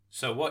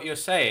So what you're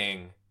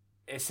saying,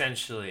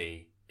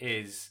 essentially,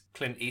 is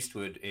Clint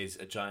Eastwood is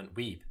a giant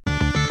weeb.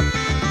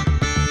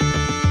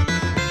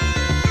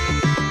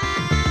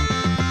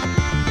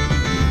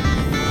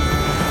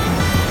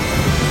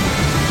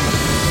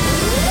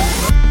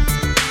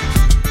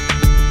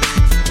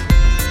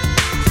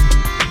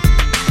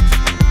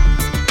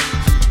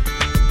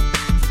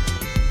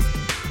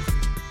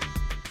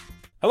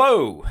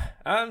 Hello,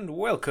 and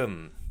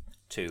welcome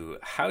to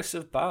House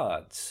of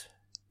Bards.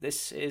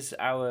 This is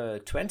our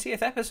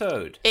 20th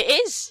episode. It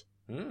is!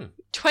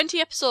 20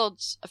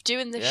 episodes of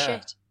doing this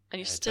shit, and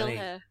you're still 20.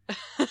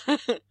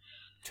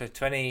 here.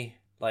 20,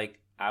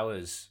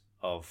 hours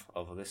of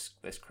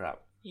this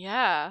crap.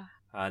 Yeah.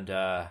 And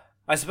I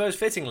suppose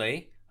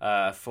fittingly,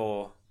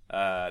 for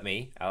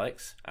me,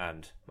 Alex,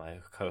 and my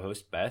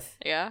co-host, Beth,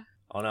 Yeah.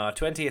 on our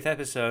 20th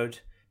episode,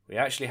 we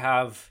actually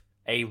have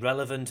a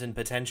relevant and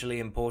potentially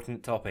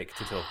important topic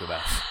to talk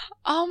about.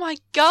 Oh my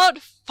god,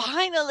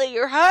 finally,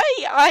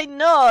 right? I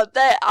know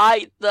that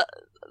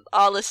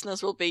our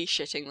listeners will be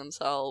shitting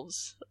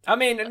themselves. I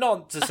mean,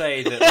 not to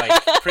say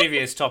that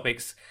previous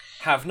topics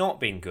have not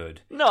been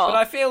good. No. But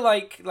I feel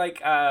like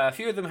a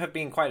few of them have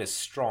been quite as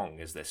strong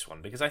as this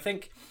one, because I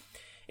think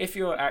if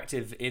you're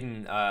active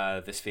in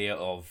the sphere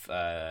of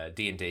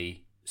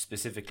D&D,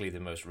 specifically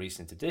the most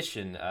recent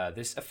edition,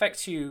 this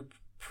affects you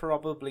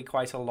probably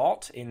quite a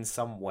lot in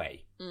some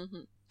way.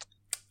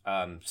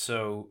 Mm-hmm.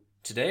 So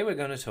today we're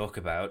going to talk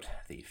about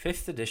the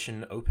 5th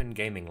edition Open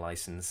Gaming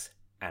License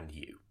and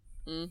you.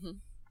 Mm-hmm.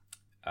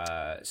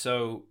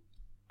 So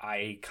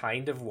I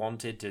kind of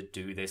wanted to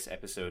do this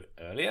episode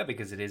earlier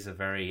because it is a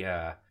very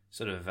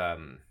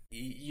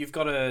you've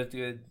got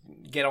to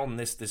get on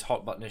this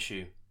hot button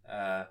issue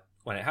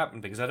when it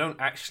happened, because I don't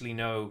actually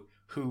know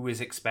who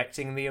is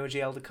expecting the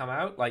OGL to come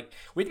out.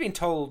 We'd been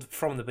told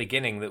from the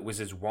beginning that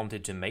Wizards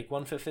wanted to make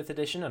one for 5th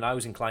edition, and I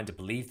was inclined to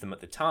believe them at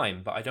the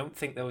time, but I don't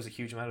think there was a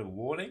huge amount of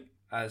warning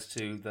as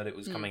to that it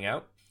was coming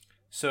out.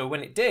 So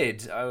when it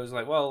did, I was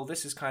like, well,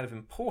 this is kind of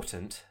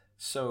important,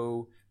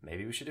 so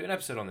maybe we should do an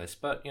episode on this.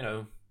 But,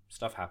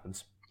 stuff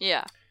happens.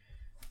 Yeah.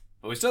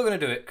 But we're still going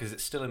to do it because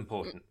it's still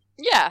important.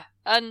 Yeah,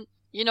 and,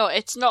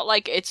 it's not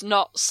like it's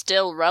not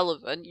still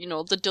relevant.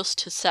 The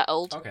dust has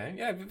settled. Okay,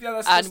 yeah,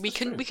 that's and that's we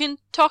true. can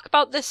talk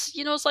about this,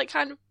 it's like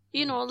kind of,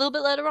 a little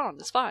bit later on.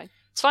 It's fine.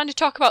 It's fine to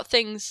talk about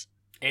things.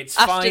 It's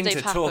after fine they've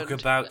to talk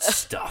happened. about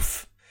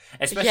stuff.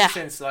 Especially Yeah.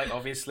 since,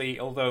 obviously,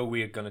 although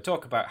we're going to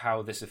talk about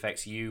how this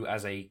affects you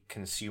as a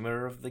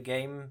consumer of the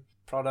game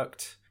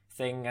product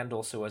thing and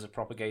also as a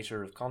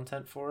propagator of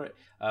content for it,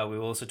 we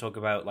will also talk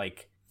about,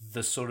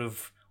 the sort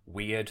of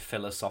weird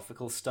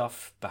philosophical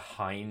stuff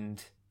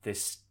behind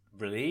this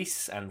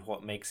release and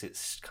what makes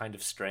it kind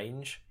of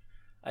strange,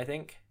 I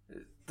think.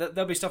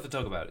 There'll be stuff to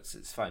talk about.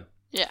 It's fine.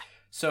 Yeah.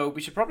 So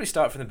we should probably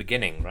start from the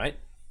beginning, right?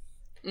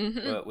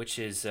 Mm-hmm. Which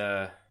is,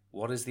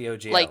 what is the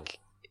OGL?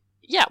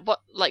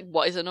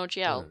 What is an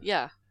OGL?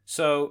 Yeah.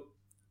 So,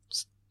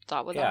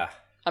 Start with yeah. that.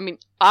 I mean,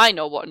 I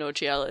know what an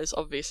OGL is,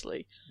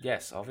 obviously.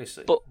 Yes,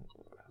 obviously. But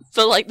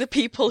for, the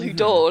people who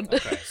don't.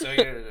 Okay,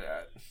 so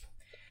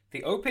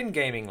the Open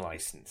Gaming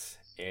License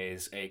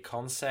is a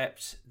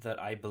concept that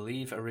I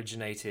believe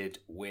originated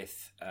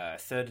with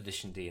 3rd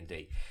edition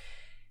D&D.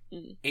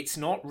 It's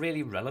not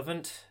really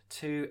relevant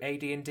to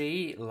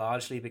AD&D,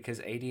 largely because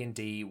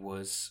AD&D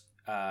was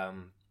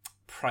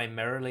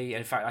primarily,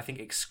 in fact, I think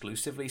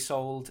exclusively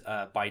sold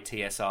by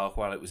TSR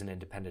while it was an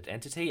independent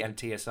entity, and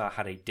TSR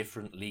had a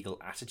different legal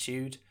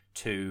attitude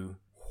to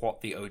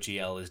what the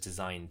OGL is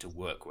designed to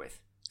work with.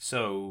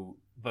 So,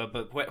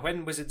 but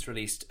when Wizards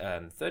released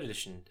 3rd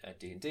edition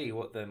D&D,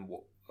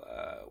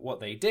 what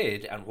they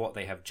did, and what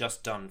they have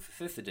just done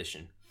for 5th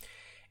edition,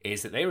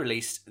 is that they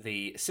released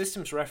the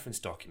Systems Reference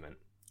Document,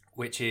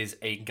 which is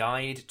a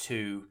guide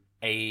to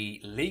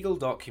a legal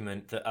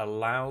document that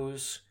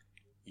allows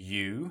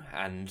you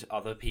and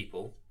other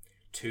people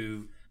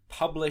to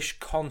publish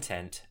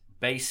content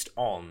based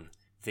on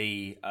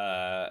the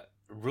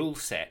rule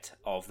set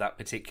of that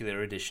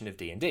particular edition of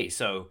D&D.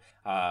 So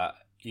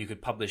you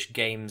could publish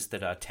games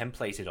that are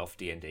templated off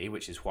D&D,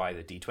 which is why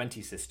the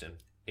D20 system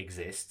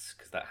exists,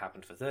 because that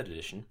happened for 3rd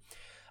edition.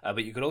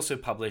 But you could also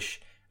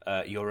publish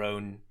your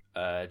own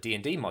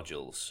D&D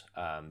modules.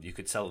 You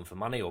could sell them for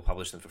money or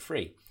publish them for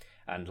free,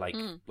 and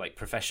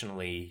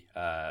professionally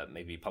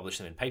maybe publish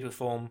them in paper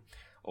form,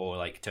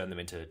 or turn them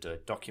into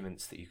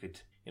documents that you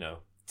could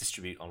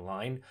distribute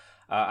online.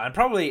 And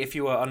probably, if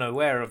you were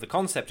unaware of the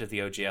concept of the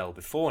OGL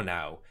before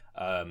now,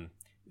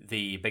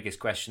 the biggest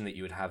question that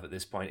you would have at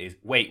this point is,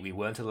 wait, we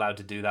weren't allowed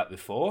to do that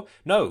before?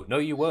 No,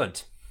 you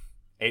weren't.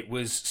 It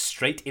was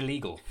straight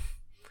illegal.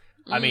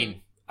 I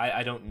mean,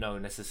 I don't know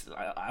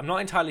necessarily. I'm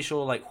not entirely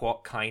sure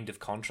what kind of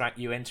contract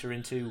you enter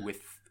into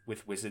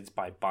with Wizards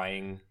by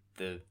buying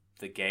the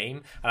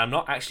game, and I'm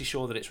not actually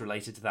sure that it's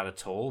related to that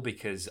at all,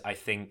 because I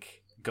think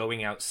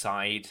going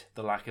outside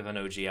the lack of an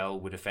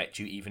OGL would affect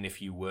you even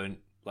if you weren't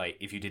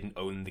if you didn't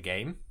own the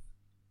game.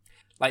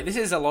 This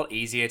is a lot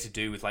easier to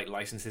do with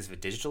licenses for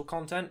digital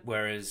content,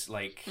 whereas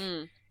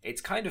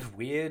it's kind of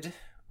weird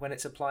when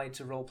it's applied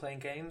to role-playing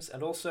games.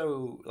 And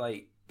also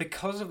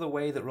because of the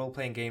way that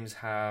role-playing games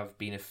have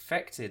been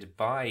affected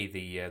by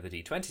the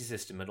D20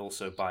 system, and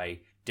also by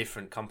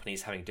different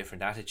companies having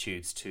different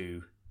attitudes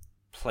to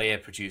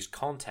player-produced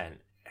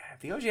content,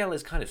 the OGL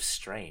is kind of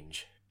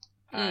strange.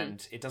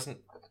 And it doesn't...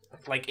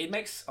 Like, it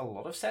makes a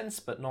lot of sense,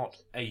 but not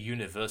a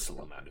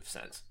universal amount of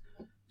sense.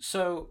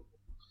 So,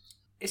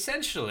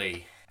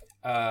 essentially,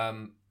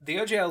 the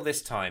OGL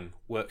this time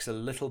works a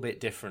little bit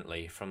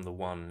differently from the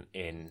one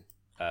in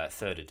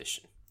 3rd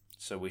edition.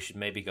 So we should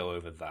maybe go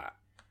over that.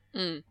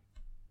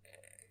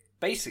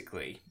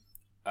 Basically,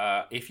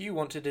 if you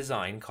want to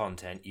design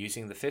content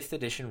using the 5th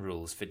edition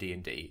rules for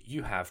D&D,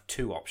 you have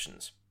two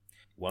options.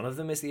 One of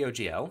them is the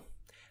OGL,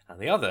 and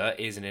the other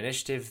is an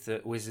initiative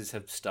that Wizards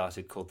have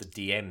started called the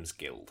DM's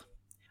Guild.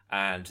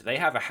 And they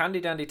have a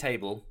handy-dandy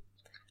table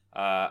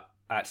at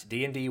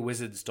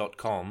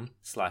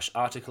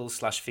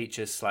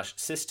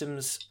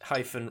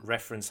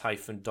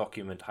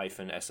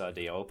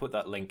dndwizards.com/articles/features/systems-reference-document-srd. I'll put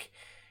that link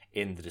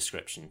in the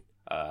description,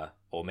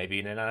 or maybe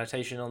in an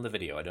annotation on the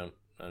video. I don't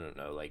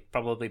know, like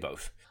probably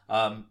both.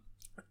 And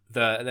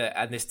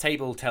this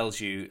table tells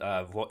you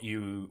what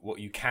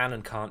you can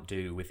and can't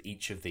do with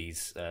each of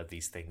these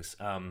things.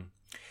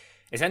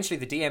 Essentially,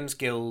 the DM's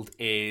Guild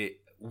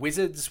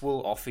Wizards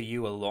will offer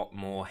you a lot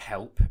more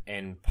help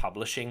in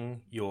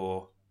publishing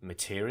your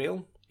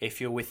material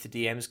if you're with the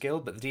DM's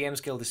Guild, but the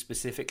DM's Guild is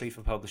specifically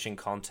for publishing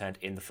content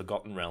in the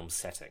Forgotten Realms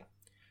setting.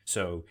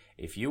 So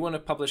if you want to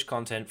publish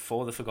content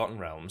for the Forgotten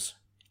Realms,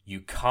 you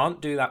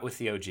can't do that with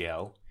the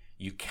OGL.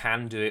 You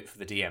can do it for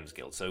the DM's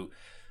Guild. So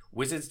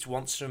Wizards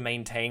wants to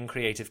maintain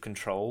creative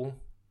control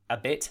a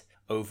bit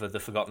over the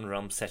Forgotten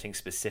Realms setting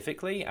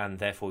specifically, and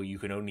therefore you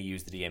can only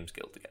use the DM's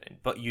Guild to get in.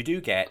 But you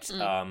do get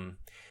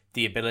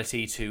the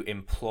ability to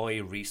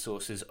employ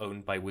resources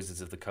owned by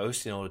Wizards of the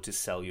Coast in order to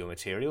sell your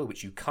material,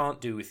 which you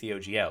can't do with the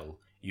OGL.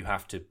 You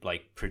have to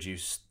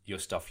produce your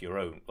stuff your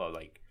own, or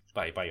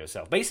by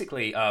yourself.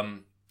 Basically,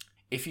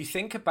 if you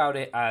think about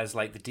it as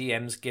the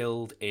DM's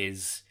Guild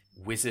is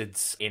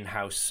Wizards'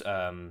 in-house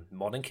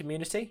modding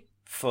community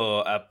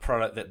for a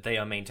product that they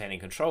are maintaining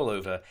control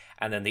over,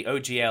 and then the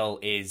OGL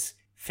is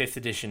 5th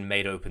edition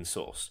made open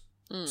source.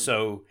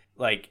 So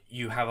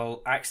you have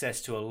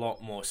access to a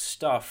lot more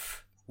stuff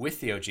with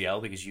the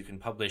OGL, because you can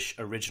publish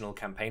original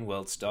campaign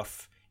world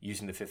stuff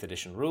using the 5th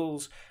edition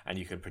rules, and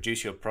you can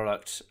produce your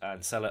product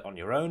and sell it on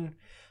your own,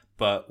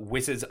 but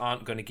Wizards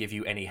aren't going to give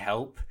you any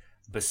help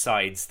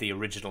besides the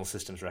original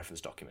systems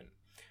reference document.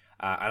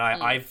 And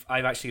I've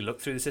actually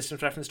looked through the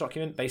systems reference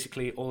document.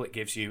 Basically, all it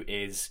gives you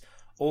is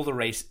all the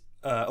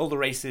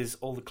races,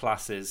 all the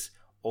classes,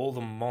 all the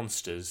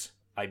monsters,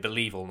 I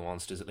believe all the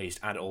monsters at least,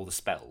 and all the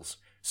spells.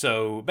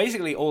 So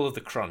basically all of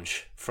the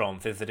crunch from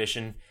 5th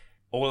edition,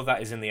 all of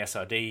that is in the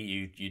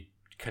SRD. You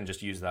can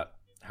just use that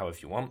however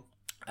you want,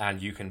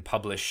 and you can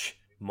publish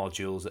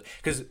modules.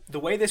 Because the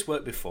way this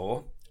worked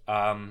before,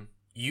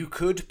 you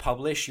could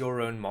publish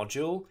your own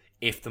module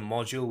if the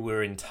module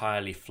were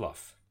entirely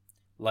fluff.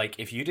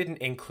 If you didn't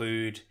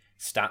include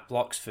stat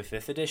blocks for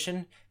 5th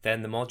edition,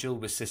 then the module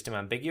was system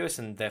ambiguous,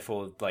 and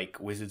therefore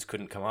Wizards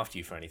couldn't come after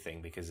you for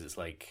anything, because it's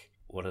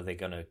what are they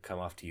going to come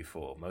after you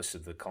for? Most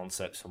of the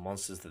concepts for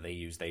monsters that they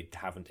use, they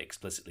haven't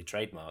explicitly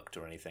trademarked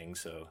or anything,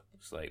 so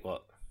it's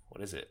what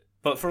is it?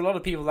 But for a lot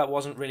of people, that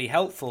wasn't really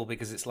helpful,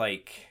 because it's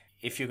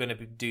if you're going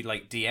to do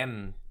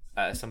DM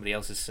somebody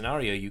else's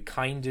scenario, you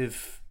kind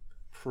of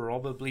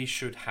probably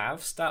should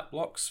have stat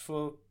blocks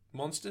for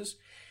monsters,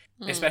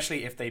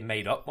 especially if they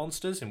made up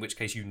monsters, in which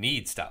case you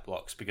need stat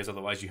blocks, because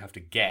otherwise you have to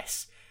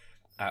guess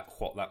at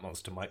what that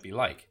monster might be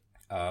like.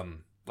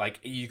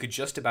 You could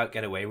just about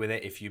get away with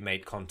it if you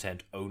made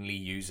content only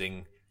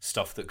using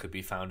stuff that could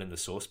be found in the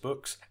source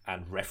books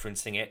and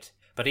referencing it.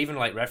 But even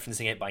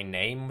referencing it by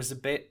name was a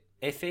bit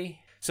iffy.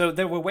 So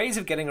there were ways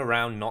of getting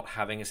around not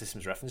having a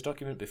systems reference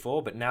document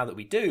before, but now that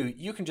we do,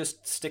 you can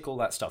just stick all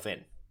that stuff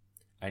in.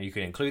 And you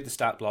can include the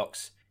stat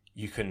blocks.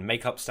 You can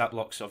make up stat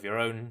blocks of your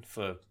own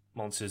for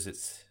monsters.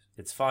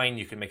 It's fine.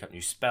 You can make up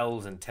new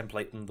spells and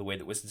template them the way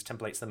that Wizards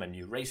templates them, and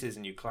new races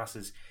and new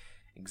classes,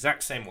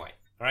 exact same way.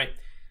 All right?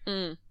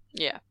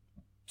 Yeah.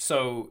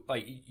 So,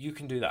 you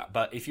can do that.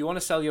 But if you want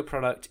to sell your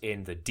product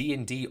in the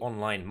D&D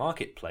online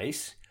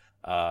marketplace,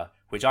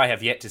 which I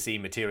have yet to see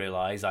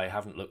materialize, I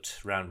haven't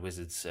looked around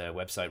Wizards'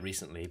 website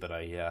recently, but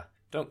I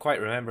don't quite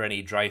remember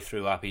any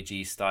drive-through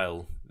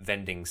RPG-style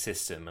vending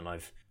system, and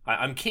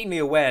I'm keenly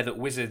aware that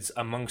Wizards,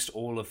 amongst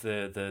all of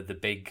the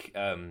big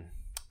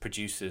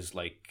producers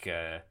like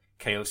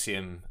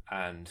Chaosium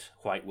and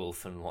White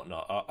Wolf and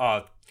whatnot,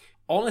 are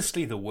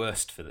honestly the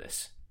worst for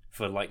this,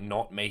 for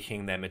not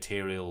making their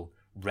material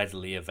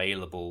readily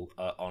available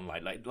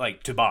online,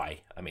 to buy.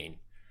 I mean,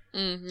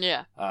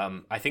 yeah.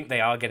 I think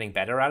they are getting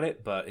better at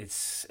it, but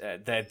it's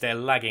they're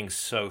lagging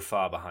so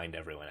far behind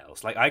everyone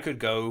else. I could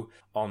go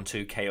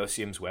onto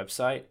Chaosium's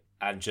website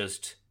and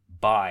just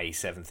buy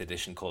 7th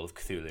edition Call of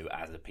Cthulhu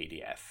as a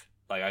PDF.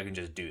 I can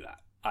just do that.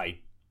 I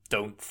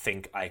don't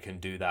think I can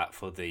do that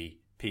for the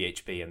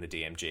PHP and the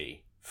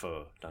DMG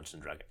for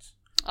Dungeons & Dragons.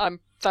 I'm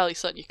fairly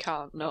certain you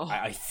can't, no.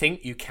 I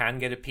think you can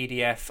get a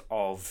PDF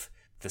of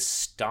the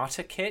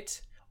starter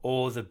kit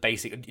or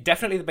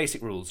definitely the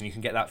basic rules, and you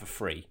can get that for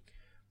free.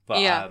 But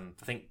Yeah.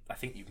 I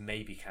think you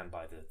maybe can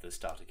buy the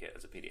starter kit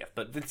as a PDF.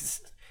 But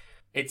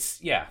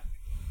it's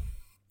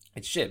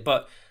shit.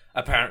 But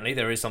apparently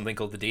there is something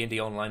called the D&D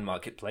Online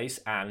Marketplace,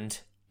 and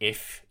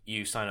if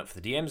you sign up for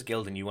the DMs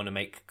Guild and you want to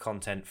make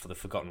content for the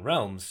Forgotten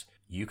Realms,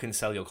 you can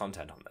sell your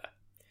content on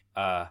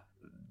there.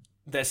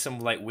 There's some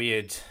like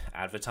weird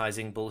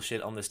advertising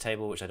bullshit on this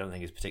table, which I don't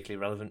think is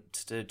particularly relevant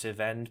to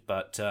Vend.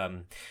 But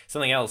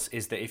something else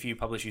is that if you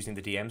publish using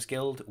the DMs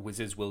Guild,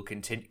 Wizards will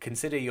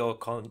consider your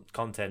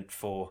content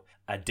for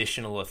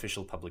additional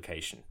official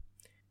publication,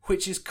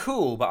 which is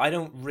cool. But I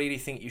don't really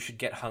think you should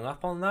get hung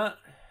up on that.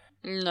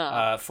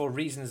 No. For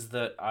reasons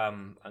that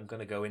I'm going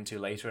to go into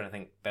later, and I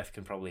think Beth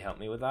can probably help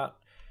me with that.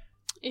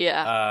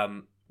 Yeah.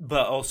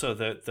 But also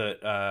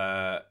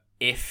that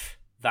if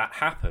that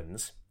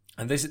happens,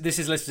 and this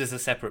is listed as a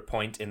separate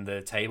point in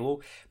the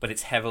table, but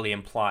it's heavily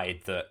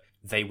implied that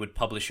they would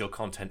publish your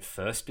content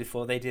first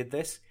before they did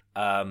this.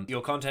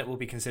 Your content will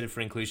be considered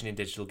for inclusion in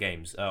digital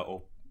games.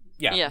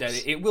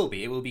 Yes. It will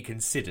be. It will be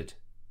considered.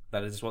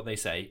 That is what they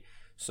say.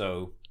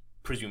 So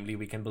presumably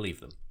we can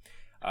believe them.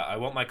 I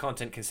want my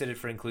content considered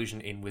for inclusion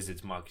in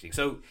Wizards marketing.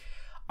 So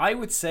I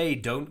would say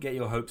don't get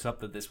your hopes up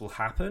that this will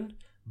happen.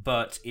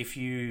 But if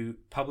you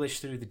publish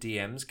through the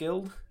DMs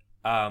Guild,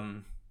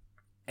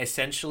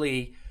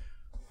 essentially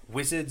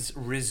Wizards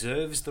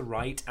reserves the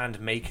right and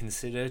may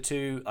consider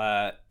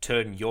to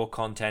turn your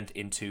content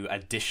into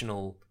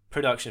additional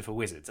production for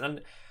Wizards.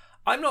 And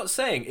I'm not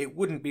saying it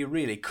wouldn't be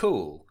really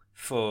cool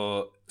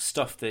for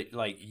stuff that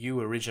like you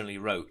originally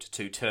wrote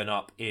to turn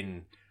up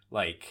in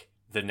like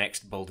the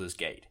next Baldur's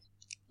Gate.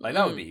 Like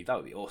that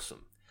would be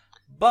awesome.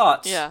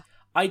 But Yeah.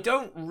 I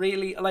don't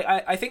really like.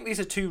 I think these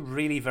are two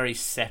really very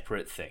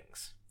separate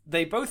things.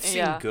 They both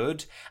seem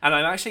good, and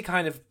I'm actually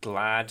kind of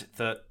glad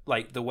that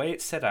like the way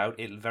it's set out,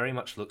 it very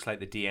much looks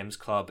like the DMs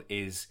Club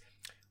is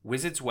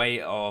Wizards'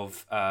 way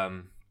of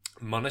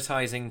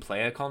monetizing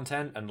player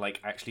content and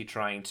like actually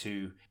trying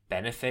to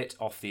benefit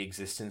off the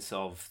existence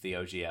of the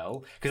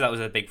OGL, because that was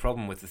a big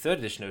problem with the 3rd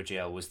edition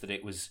OGL, was that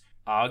it was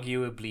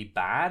arguably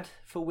bad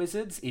for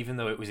Wizards, even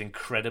though it was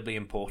incredibly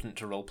important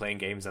to role-playing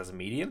games as a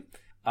medium.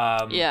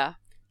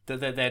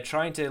 They're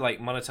trying to like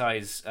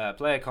monetize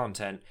player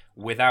content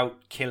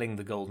without killing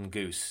the golden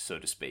goose, so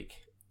to speak.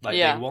 Like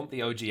they want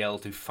the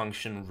OGL to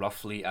function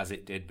roughly as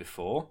it did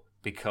before,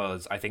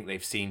 because I think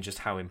they've seen just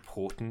how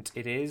important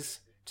it is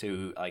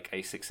to like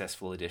a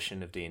successful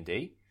edition of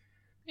D&D.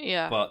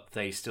 Yeah. But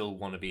they still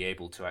want to be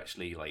able to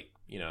actually like,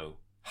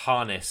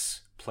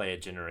 harness player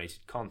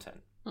generated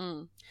content.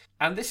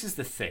 And this is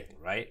the thing,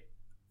 right?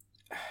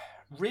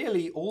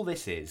 Really all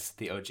this is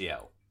the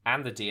OGL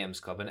and the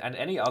DMs Club and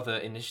any other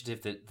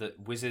initiative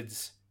that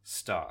Wizards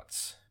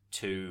starts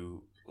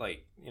to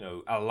like,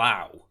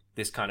 allow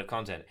this kind of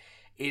content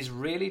is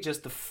really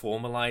just the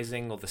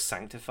formalizing or the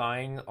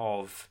sanctifying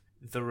of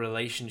the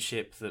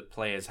relationship that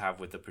players have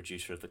with the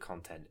producer of the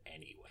content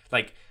anyway.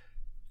 Like,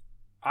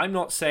 I'm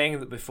not saying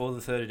that before the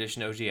 3rd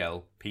edition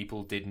OGL,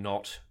 people did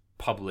not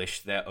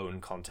publish their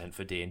own content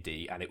for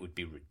D&D, and it would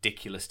be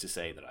ridiculous to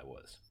say that I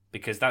was.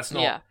 Because that's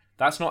not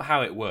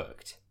how it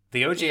worked.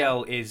 The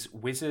OGL is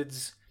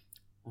Wizards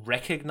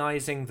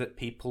recognizing that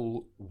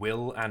people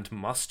will and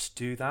must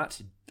do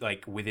that,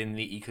 like within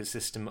the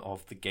ecosystem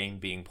of the game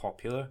being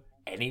popular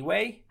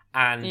anyway,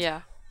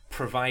 and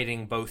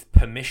providing both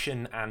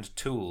permission and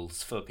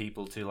tools for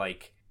people to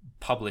like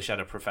publish at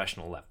a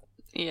professional level.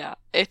 Yeah,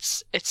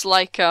 it's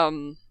like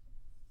that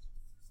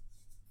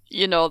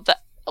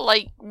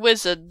like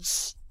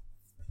Wizards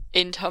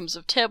in terms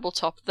of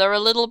tabletop, they're a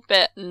little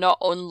bit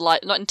not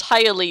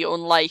entirely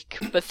unlike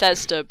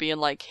Bethesda being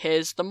like,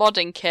 here's the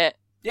modding kit.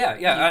 Yeah,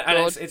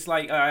 and it's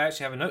like I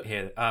actually have a note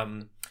here.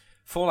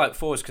 Fallout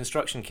 4's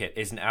construction kit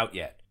isn't out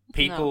yet.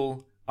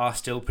 People are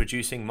still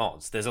producing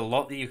mods. There's a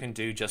lot that you can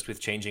do just with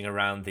changing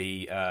around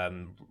the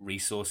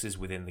resources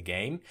within the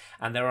game,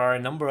 and there are a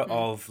number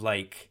of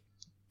like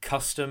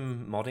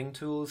custom modding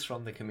tools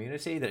from the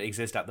community that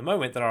exist at the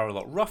moment that are a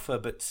lot rougher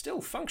but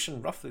still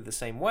function roughly the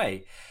same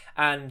way.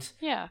 And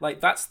like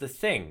that's the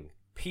thing.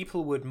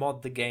 People would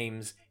mod the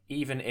games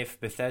even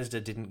if Bethesda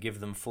didn't give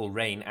them full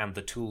reign and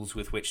the tools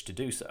with which to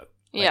do so.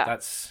 Like,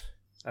 that's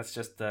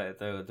just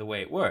the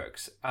way it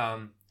works.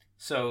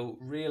 So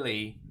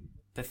really,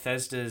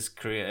 Bethesda's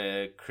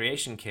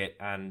creation kit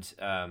and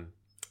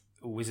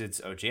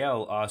Wizards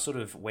OGL are sort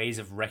of ways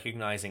of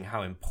recognizing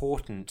how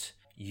important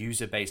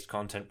user-based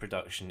content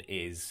production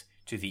is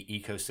to the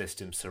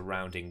ecosystem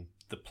surrounding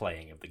the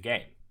playing of the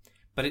game.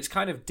 But it's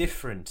kind of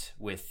different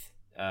with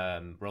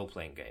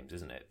role-playing games,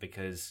 isn't it?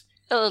 Because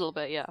a little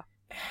bit, yeah.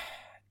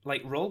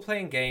 Like,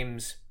 role-playing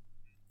games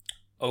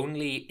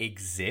only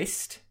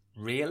exist,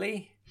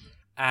 really,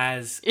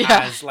 as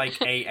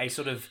like a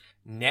sort of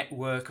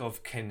network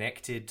of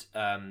connected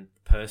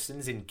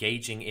persons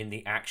engaging in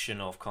the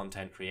action of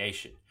content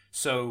creation.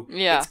 So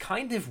it's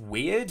kind of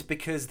weird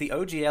because the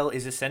OGL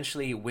is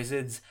essentially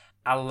Wizards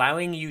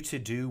allowing you to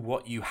do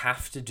what you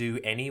have to do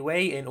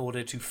anyway in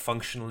order to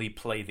functionally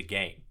play the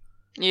game.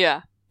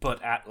 Yeah.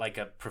 But at like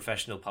a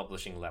professional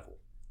publishing level.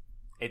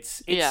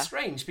 It's Yeah.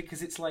 strange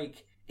because it's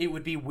like it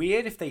would be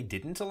weird if they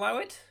didn't allow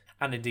it,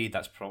 and indeed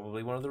that's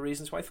probably one of the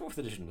reasons why 4th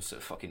edition was so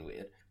fucking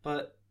weird.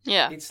 But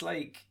Yeah. it's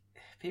like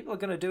people are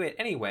gonna do it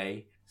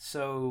anyway,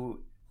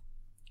 so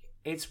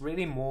it's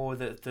really more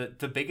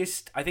the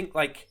biggest. I think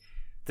like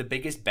the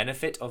biggest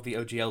benefit of the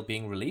OGL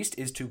being released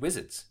is to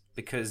Wizards,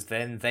 because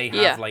then they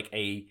have like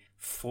a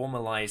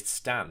formalized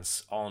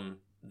stance on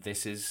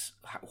this is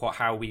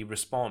how we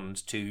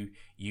respond to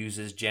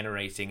users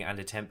generating and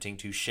attempting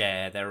to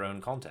share their own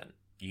content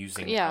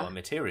using our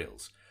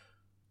materials,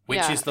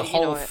 which is the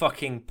whole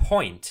fucking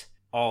point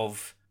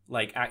of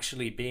like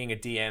actually being a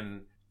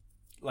DM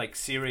like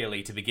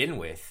serially to begin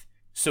with.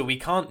 So we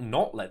can't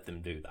not let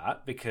them do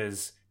that,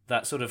 because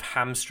that sort of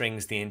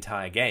hamstrings the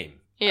entire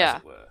game, as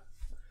it were.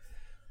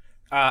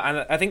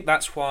 And I think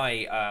that's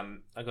why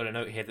I got a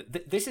note here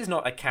that this is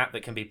not a cat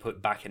that can be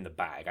put back in the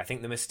bag. I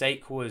think the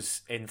mistake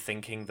was in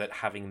thinking that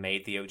having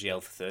made the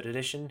OGL for 3rd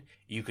edition,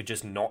 you could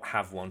just not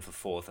have one for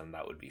 4th and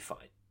that would be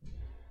fine.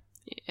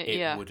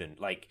 It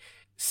wouldn't. Like,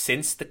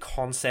 since the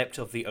concept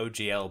of the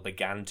OGL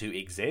began to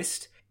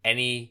exist,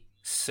 any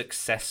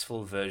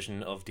successful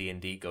version of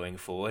D&D going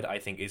forward, I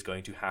think, is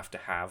going to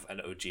have an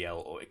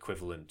OGL or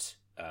equivalent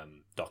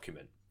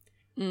document.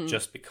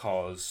 Just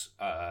because...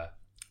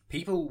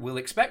 people will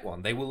expect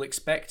one. They will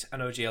expect an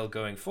OGL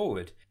going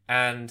forward.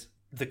 And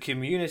the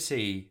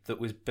community that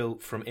was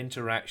built from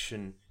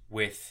interaction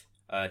with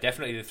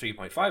definitely the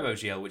 3.5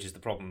 OGL, which is the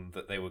problem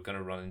that they were going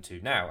to run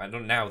into now,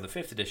 and now the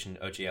 5th edition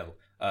OGL,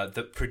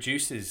 that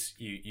produces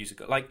user...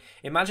 Like,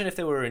 imagine if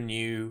there were a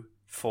new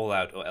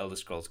Fallout or Elder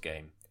Scrolls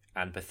game,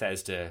 and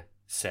Bethesda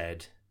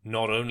said,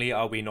 not only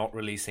are we not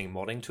releasing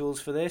modding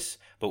tools for this,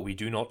 but we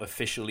do not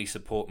officially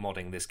support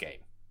modding this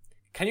game.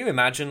 Can you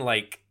imagine,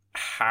 like,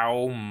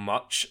 how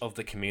much of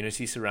the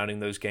community surrounding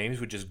those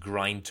games would just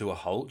grind to a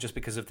halt just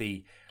because of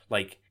the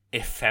like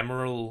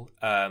ephemeral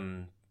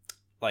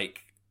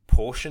like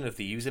portion of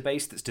the user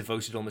base that's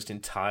devoted almost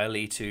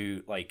entirely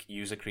to like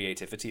user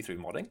creativity through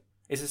modding?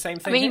 It's the same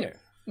thing here.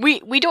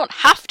 We don't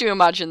have to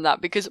imagine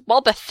that, because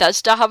while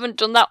Bethesda haven't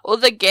done that,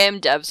 other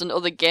game devs and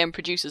other game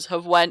producers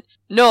have went,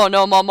 no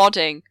more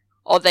modding,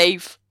 or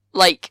they've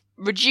like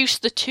reduce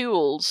the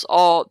tools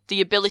or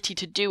the ability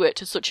to do it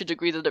to such a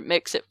degree that it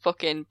makes it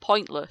fucking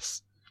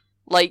pointless.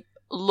 Like,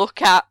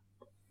 look at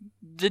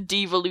the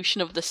devolution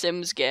of the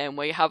Sims game,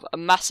 where you have a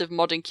massive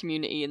modding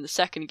community in the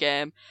 2nd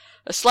game,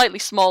 a slightly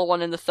smaller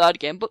one in the 3rd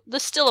game, but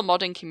there's still a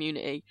modding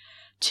community,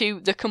 to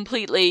the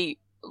completely,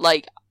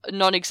 like,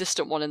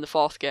 non-existent one in the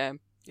 4th game.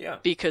 Yeah.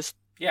 Because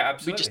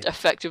absolutely. we just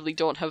effectively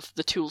don't have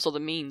the tools or the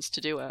means to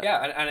do it.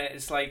 Yeah, and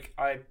it's like,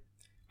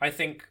 I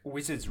think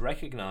Wizards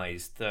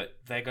recognize that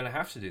they're going to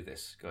have to do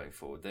this going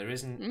forward. There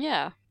isn't...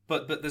 Yeah.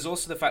 But there's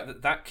also the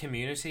fact that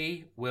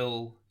community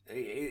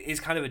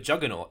is kind of a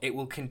juggernaut. It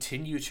will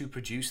continue to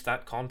produce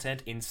that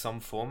content in some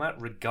format,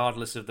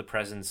 regardless of the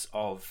presence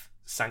of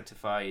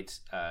sanctified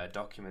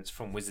documents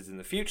from Wizards in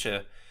the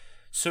future.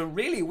 So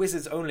really,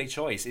 Wizards' only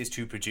choice is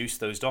to produce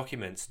those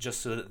documents just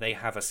so that they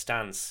have a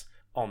stance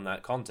on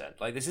that content.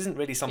 Like, this isn't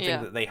really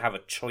something that they have a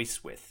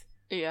choice with.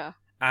 Yeah.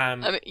 I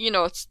mean,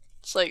 it's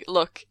like,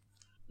 look...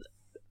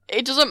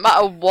 It doesn't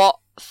matter what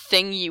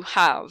thing you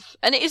have,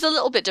 and it is a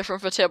little bit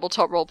different for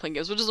tabletop role-playing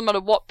games, but it doesn't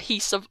matter what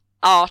piece of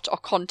art or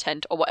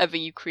content or whatever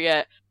you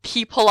create,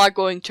 people are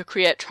going to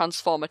create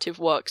transformative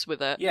works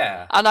with it.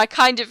 Yeah. And I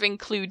kind of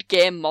include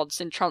game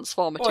mods in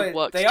transformative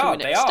works to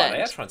an extent.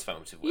 They are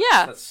transformative works.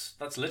 Yeah.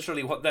 That's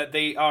literally what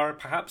they are,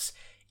 perhaps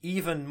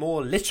even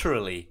more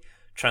literally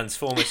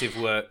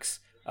transformative works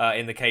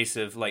in the case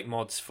of like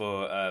mods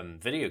for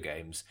video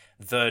games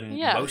than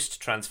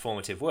most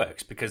transformative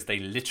works, because they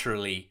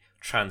literally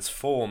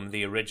transform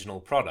the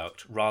original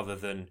product rather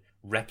than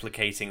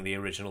replicating the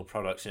original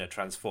product in a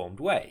transformed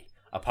way,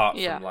 apart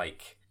from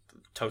like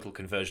total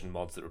conversion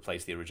mods that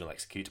replace the original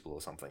executable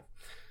or something.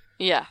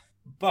 Yeah.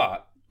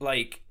 But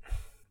like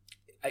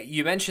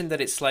you mentioned that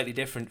it's slightly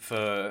different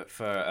for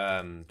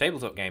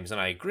tabletop games,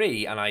 and I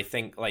agree, and I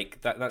think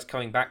like that's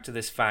coming back to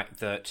this fact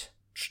that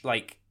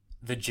like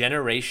the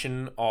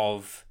generation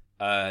of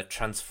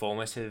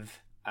transformative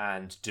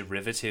and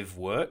derivative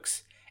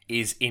works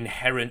is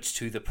inherent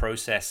to the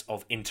process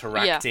of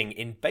interacting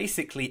in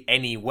basically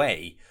any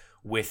way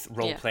with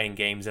role-playing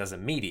games as a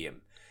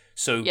medium.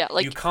 So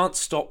you can't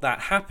stop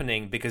that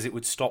happening because it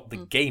would stop the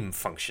game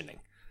functioning.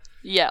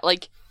 Yeah,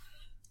 like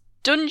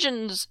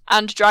Dungeons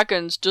and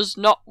Dragons does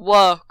not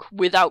work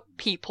without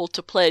people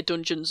to play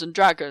Dungeons and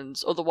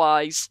Dragons.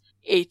 Otherwise,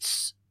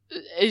 it's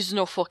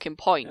no fucking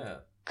point. Yeah.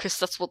 Because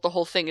that's what the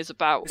whole thing is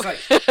about.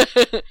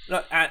 It's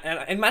like,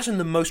 and imagine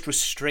the most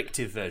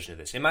restrictive version of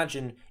this.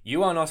 Imagine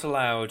you are not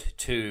allowed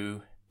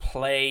to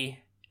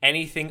play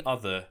anything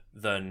other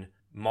than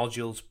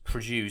modules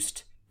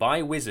produced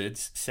by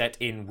Wizards, set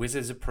in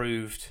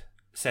Wizards-approved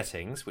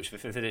settings, which for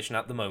 5th edition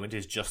at the moment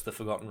is just the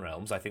Forgotten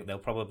Realms. I think they'll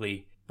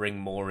probably bring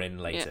more in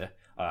later.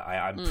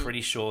 Yeah. I'm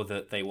pretty sure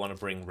that they want to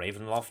bring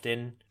Ravenloft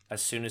in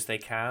as soon as they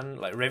can.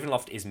 Like,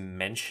 Ravenloft is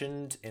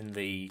mentioned in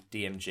the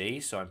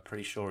DMG, so I'm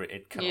pretty sure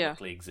it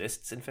canonically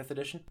exists in 5th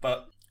edition.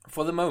 But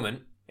for the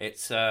moment,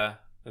 it's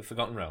the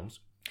Forgotten Realms,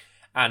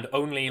 and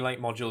only like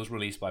modules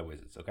released by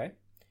Wizards, okay?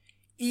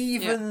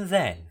 Even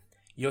then,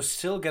 you're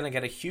still going to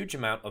get a huge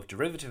amount of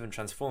derivative and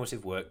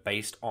transformative work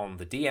based on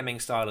the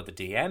DMing style of the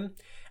DM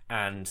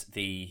and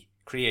the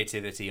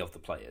creativity of the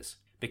players.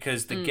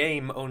 Because the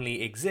game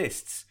only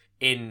exists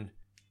in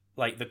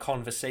like the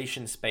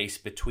conversation space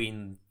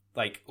between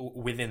like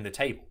within the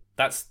table.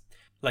 That's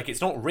like,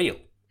 it's not real.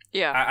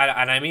 Yeah.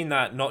 And I mean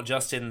that not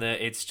just in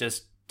the it's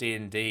just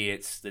D&D,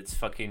 it's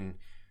fucking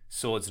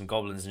swords and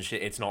goblins and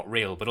shit, it's not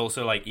real, but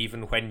also like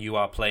even when you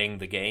are playing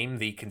the game,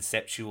 the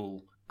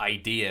conceptual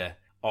idea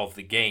of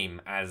the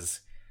game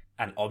as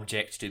an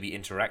object to be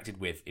interacted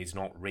with is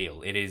not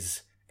real. It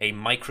is a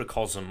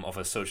microcosm of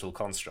a social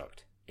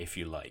construct, if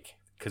you like,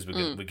 because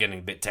we're getting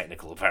a bit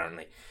technical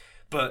apparently.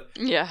 But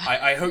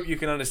I hope you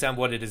can understand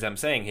what it is I'm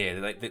saying here.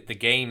 Like the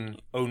game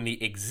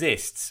only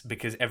exists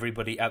because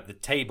everybody at the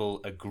table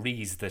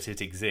agrees that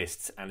it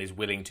exists and is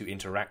willing to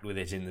interact with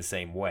it in the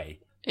same way.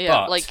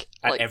 Yeah, but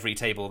at every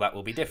table that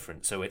will be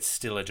different, so it's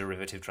still a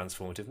derivative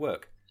transformative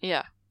work.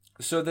 Yeah.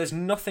 So there's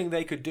nothing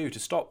they could do to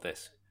stop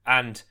this.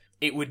 And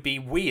it would be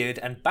weird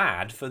and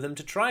bad for them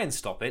to try and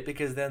stop it,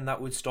 because then that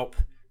would stop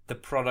the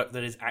product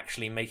that is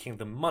actually making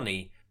them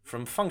money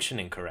from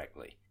functioning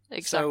correctly.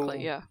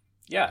 Exactly, so,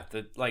 yeah,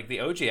 the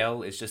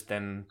OGL is just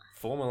them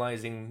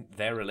formalizing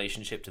their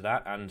relationship to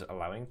that and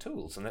allowing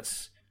tools, and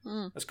that's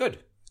good.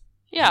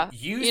 Yeah,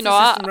 use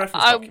the system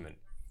reference document.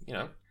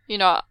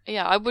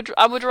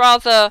 I would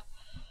rather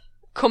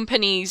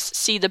companies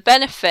see the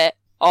benefit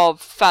of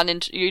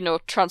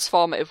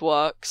transformative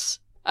works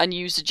and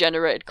use the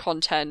generated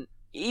content,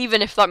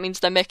 even if that means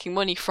they're making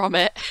money from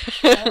it.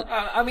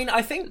 I mean,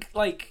 I think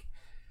like,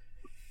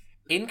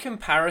 in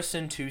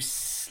comparison to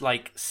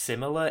like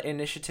similar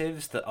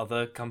initiatives that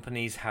other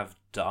companies have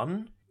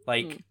done,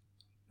 like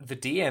the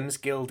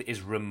DMs Guild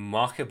is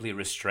remarkably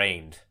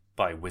restrained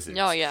by Wizards.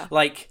 Oh yeah.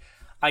 Like,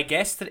 I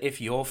guess that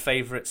if your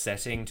favorite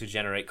setting to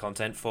generate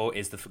content for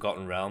is the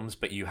Forgotten Realms,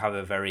 but you have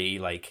a very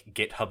like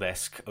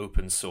GitHub-esque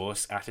open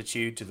source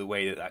attitude to the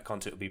way that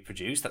content will be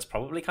produced, that's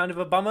probably kind of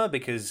a bummer,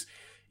 because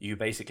you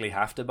basically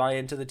have to buy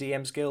into the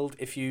DMs Guild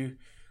if you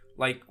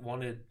like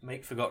want to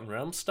make Forgotten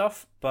Realms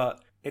stuff.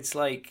 But it's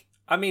like,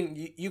 I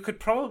mean, you could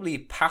probably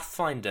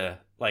Pathfinder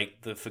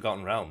like the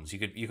Forgotten Realms. You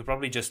could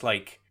probably just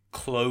like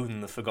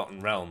clone the Forgotten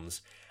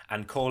Realms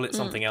and call it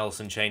something else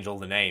and change all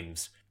the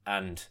names.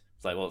 And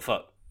it's like, what the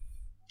fuck?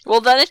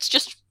 Well, then it's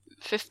just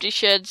 50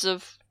 Shades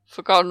of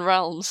Forgotten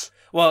Realms.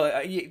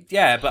 Well,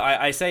 yeah, but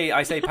I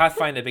say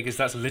Pathfinder because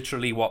that's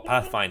literally what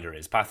Pathfinder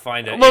is.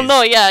 Pathfinder is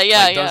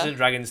Dungeons and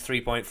Dragons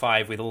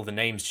 3.5 with all the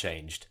names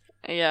changed.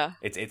 Yeah.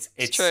 It's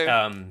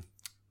true.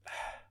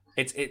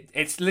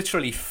 It's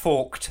literally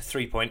forked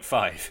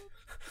 3.5.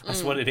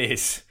 That's what it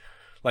is.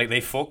 Like,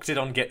 they forked it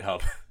on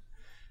GitHub.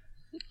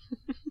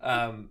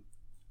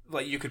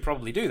 Like, you could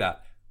probably do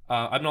that.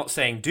 I'm not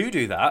saying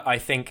do that. I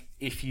think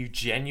if you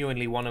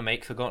genuinely want to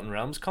make Forgotten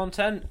Realms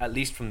content, at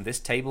least from this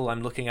table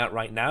I'm looking at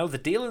right now, the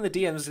deal in the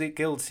DMs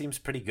Guild seems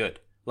pretty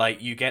good.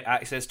 Like, you get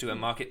access to a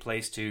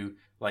marketplace to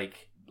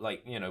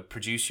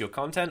produce your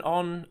content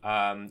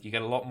on. You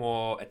get a lot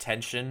more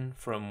attention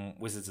from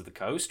Wizards of the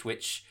Coast,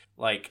 which,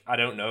 like, I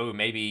don't know,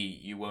 maybe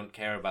you won't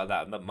care about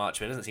that much,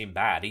 but it doesn't seem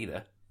bad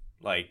either.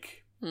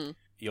 Like,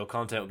 your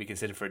content will be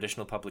considered for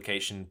additional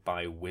publication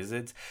by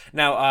Wizards.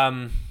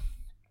 Now,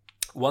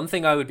 one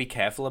thing I would be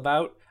careful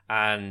about,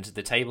 and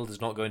the table does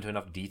not go into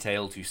enough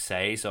detail to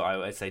say, so I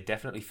would say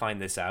definitely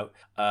find this out.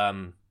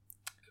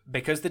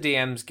 Because the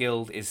DMs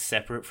Guild is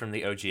separate from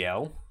the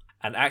OGL,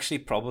 and actually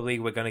probably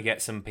we're going to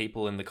get some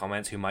people in the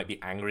comments who might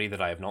be angry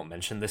that I have not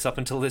mentioned this up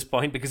until this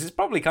point, because it's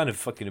probably kind of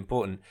fucking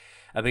important.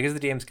 Because the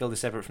DMs Guild is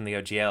separate from the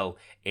OGL,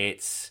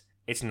 it's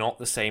not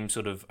the same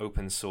sort of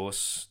open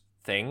source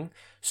thing,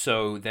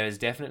 so there's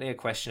definitely a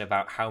question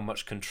about how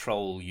much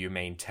control you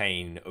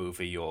maintain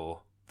over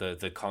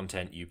the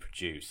content you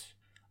produce.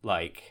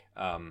 Like,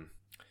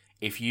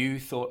 if you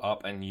thought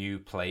up a new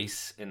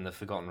place in the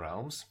Forgotten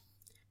Realms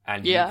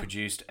and you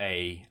produced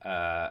a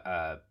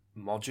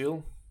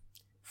module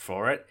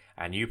for it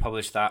and you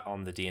publish that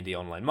on the D&D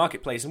online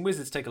marketplace, and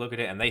Wizards take a look at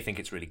it and they think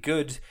it's really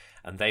good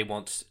and they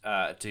want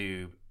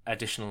to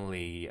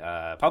additionally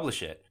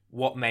publish it,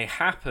 what may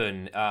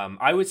happen,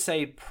 I would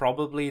say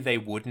probably they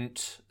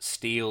wouldn't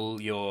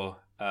steal your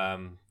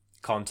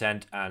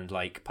content and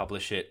like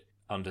publish it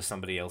under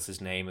somebody else's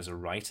name as a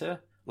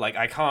writer. Like,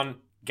 I can't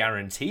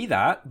guarantee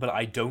that, but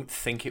I don't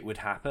think it would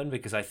happen,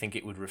 because I think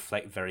it would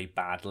reflect very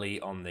badly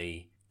on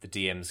the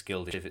DMs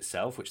Guild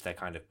itself, which they're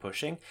kind of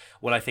pushing.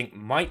 What I think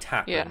might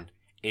happen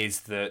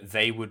is that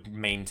they would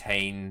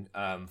maintain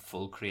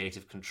full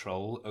creative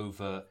control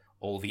over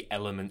all the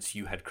elements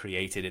you had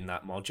created in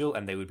that module,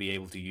 and they would be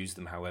able to use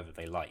them however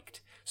they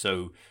liked.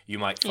 So you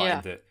might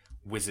find that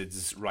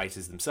Wizards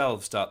writers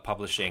themselves start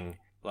publishing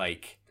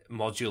like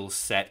modules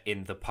set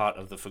in the part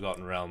of the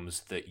Forgotten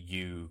Realms that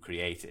you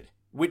created,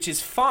 which is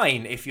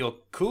fine if you're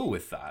cool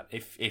with that.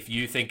 If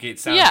you think it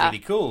sounds really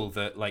cool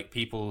that like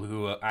people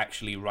who are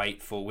actually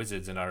write for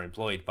Wizards and are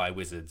employed by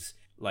Wizards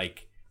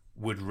like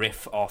would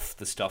riff off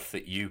the stuff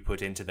that you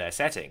put into their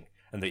setting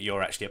and that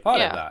you're actually a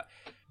part of Yeah. that.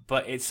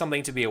 But it's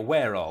something to be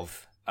aware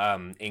of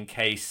in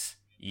case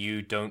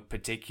you don't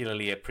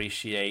particularly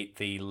appreciate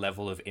the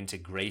level of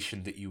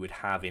integration that you would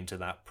have into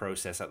that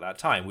process at that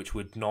time, which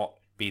would not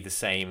be the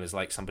same as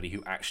like somebody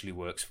who actually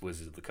works for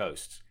Wizards of the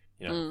Coast,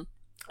 you know.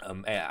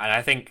 And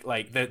I think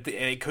like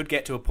it could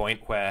get to a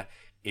point where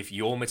if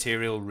your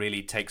material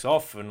really takes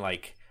off and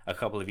like a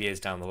couple of years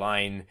down the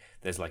line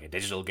there's like a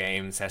digital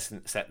game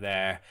set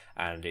there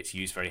and it's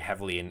used very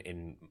heavily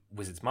in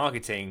Wizards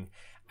marketing,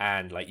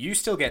 and like you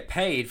still get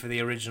paid for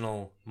the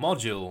original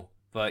module,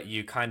 but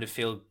you kind of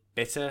feel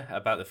bitter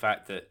about the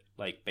fact that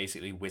like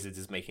basically Wizards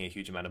is making a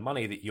huge amount of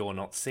money that you're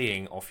not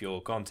seeing off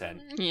your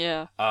content.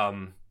 Yeah.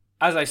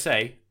 As I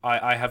say,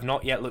 I have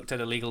not yet looked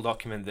at a legal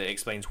document that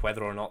explains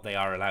whether or not they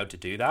are allowed to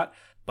do that,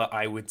 but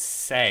I would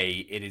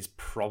say it is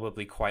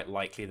probably quite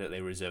likely that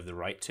they reserve the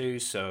right to,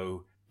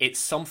 so it's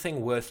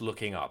something worth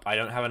looking up. I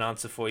don't have an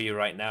answer for you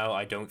right now.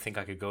 I don't think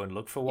I could go and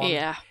look for one.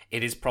 Yeah.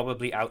 It is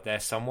probably out there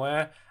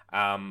somewhere.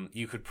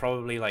 You could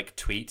probably like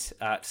tweet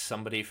at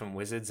somebody from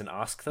Wizards and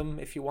ask them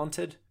if you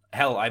wanted.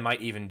 Hell, I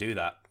might even do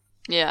that.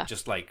 Yeah.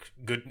 Just like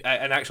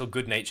an actual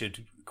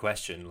good-natured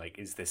question, like,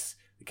 is this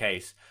the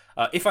case?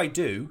 If I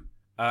do,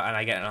 and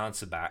I get an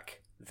answer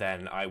back,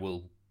 then I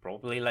will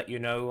probably let you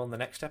know on the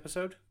next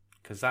episode,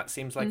 because that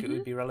seems like it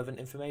would be relevant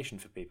information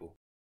for people.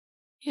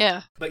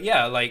 Yeah. But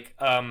yeah, like,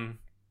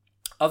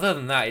 other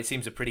than that, it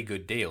seems a pretty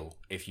good deal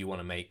if you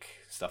want to make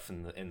stuff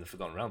in the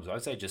Forgotten Realms.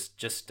 I'd say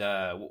just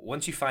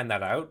once you find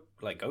that out,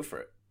 like, go for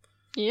it.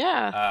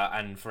 Yeah.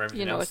 And for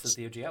everything You know, else, there's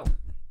the OGL.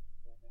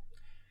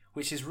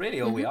 Which is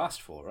really all we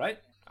asked for, right?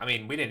 I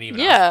mean, we didn't even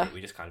ask Yeah. for it,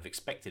 we just kind of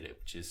expected it,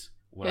 which is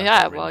what Yeah,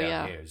 I've got well, written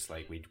down yeah. here. It's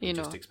like we You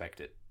just know.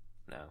 expect it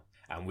now.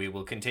 And we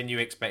will continue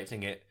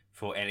expecting it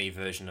for any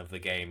version of the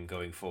game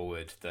going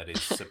forward that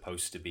is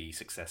supposed to be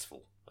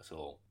successful at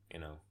all, you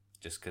know,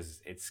 just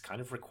because it's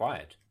kind of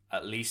required.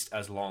 At least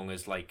as long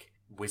as, like,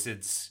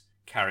 Wizards'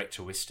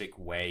 characteristic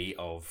way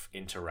of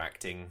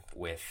interacting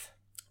with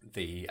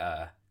the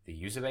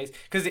user base.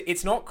 Because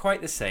it's not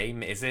quite the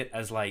same, is it,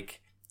 as, like,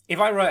 if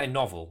I write a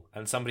novel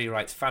and somebody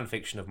writes fan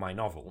fiction of my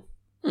novel,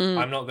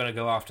 I'm not going to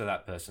go after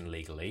that person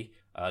legally.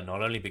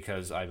 Not only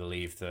because I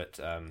believe that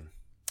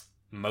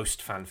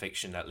most fan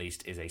fiction, at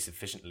least, is a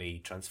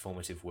sufficiently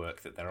transformative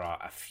work that there are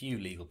a few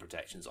legal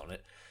protections on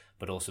it,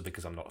 but also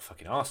because I'm not a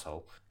fucking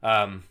arsehole.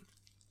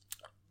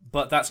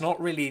 But that's not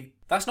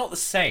the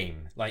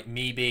same, like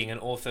me being an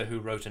author who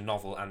wrote a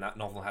novel and that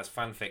novel has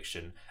fan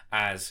fiction,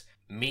 as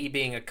me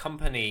being a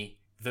company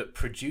that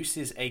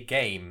produces a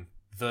game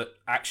that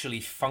actually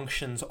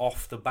functions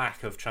off the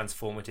back of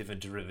transformative and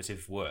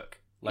derivative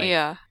work. Like,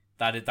 Yeah.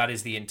 that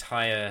is the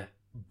entire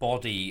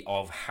body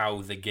of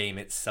how the game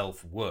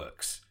itself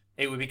works.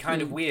 It would be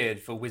kind of weird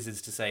for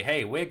Wizards to say,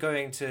 hey, we're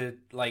going to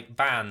like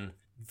ban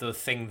the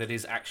thing that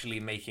is actually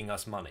making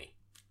us money.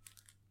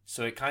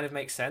 So it kind of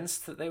makes sense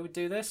that they would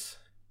do this.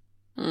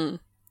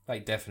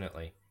 Like,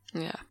 definitely.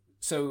 Yeah.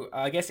 So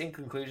I guess in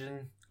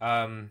conclusion,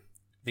 the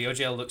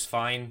OGL looks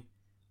fine.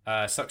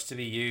 Sucks to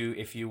be you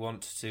if you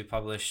want to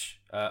publish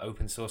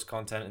open source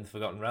content in the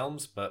Forgotten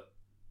Realms, but,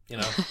 you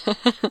know,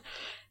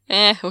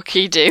 What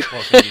can you do?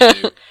 what can you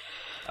do?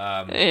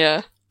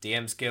 Yeah.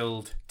 DM's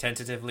Guild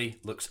tentatively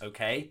looks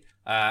okay,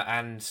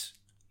 and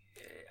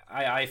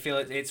I feel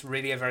it's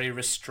really a very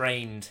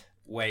restrained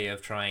way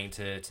of trying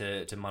to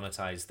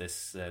monetize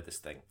this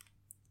thing,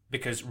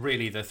 because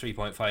really the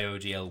 3.5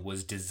 OGL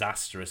was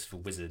disastrous for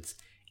Wizards,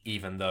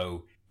 even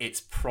though it's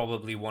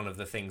probably one of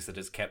the things that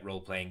has kept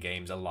role-playing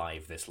games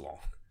alive this long.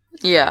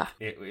 Yeah.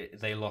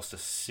 They lost a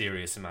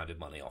serious amount of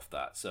money off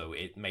that, so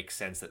it makes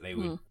sense that they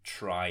would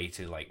try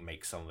to like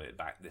make some of it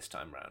back this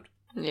time round.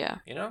 Yeah.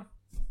 You know?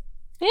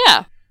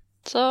 Yeah.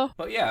 So.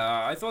 But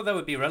yeah, I thought that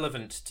would be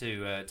relevant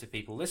to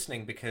people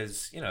listening,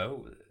 because, you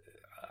know,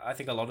 I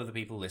think a lot of the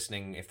people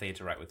listening, if they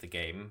interact with the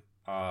game,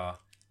 are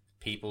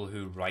people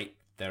who write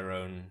their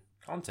own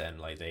content.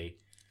 Like they.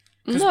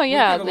 No,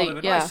 yeah, we give a lot of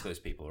advice to those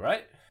people,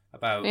 right?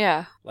 About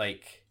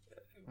like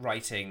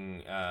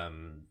writing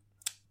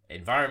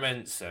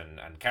environments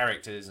and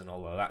characters and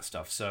all of that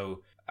stuff.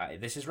 So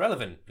this is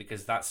relevant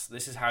because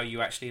this is how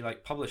you actually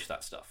like publish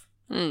that stuff.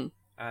 And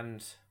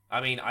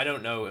I mean, I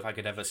don't know if I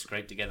could ever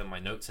scrape together my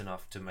notes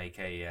enough to make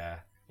a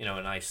a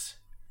nice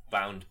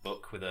bound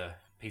book with a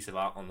piece of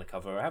art on the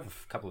cover. I have a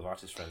couple of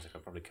artist friends. I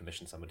could probably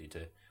commission somebody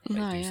to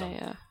do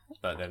something,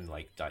 but then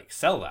like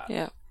sell that.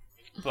 Yeah.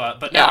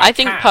 But yeah, now I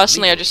think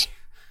personally,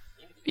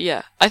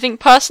 legally. I think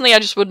personally, I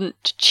just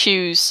wouldn't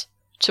choose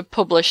to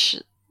publish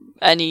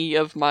any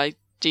of my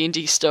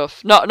D&D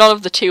stuff. None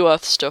of the Two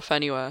Earth stuff,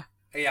 anyway.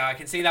 Yeah, I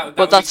can see that.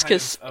 But that's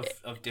because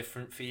of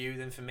different for you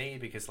than for me,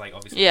 because like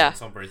obviously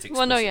Sombra is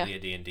explicitly a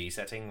D&D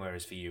setting,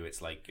 whereas for you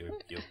it's like your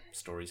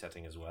story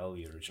setting as well,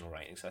 your original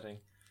writing setting.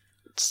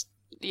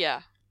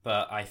 Yeah.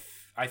 But I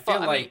feel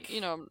like I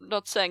mean, I'm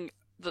not saying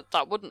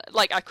that wouldn't,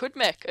 like, I could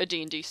make a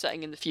D&D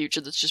setting in the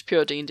future that's just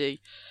pure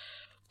D&D,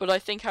 but I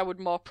think I would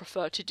more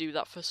prefer to do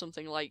that for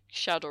something like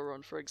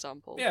Shadowrun, for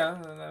example.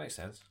 Yeah, that makes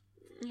sense.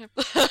 Yeah.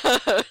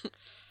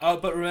 Oh,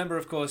 but remember,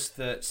 of course,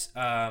 that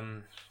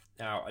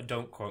now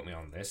don't quote me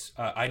on this.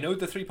 I know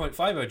the 3.5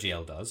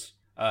 OGL does.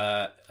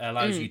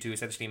 Allows you to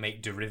essentially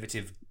make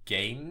derivative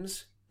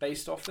games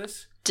based off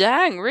this.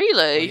 Dang,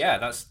 really? Yeah,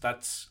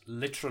 that's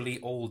literally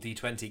all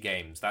D20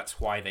 games. That's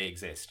why they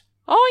exist.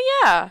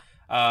 Oh, yeah.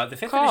 The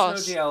 5th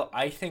edition OGL,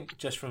 I think,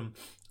 just from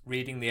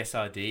reading the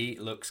SRD,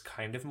 looks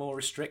kind of more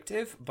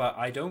restrictive, but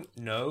I don't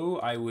know.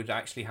 I would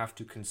actually have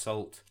to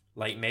consult,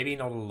 like, maybe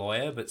not a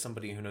lawyer, but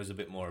somebody who knows a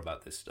bit more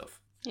about this stuff.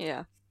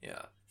 Yeah.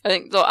 Yeah. I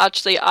think, though,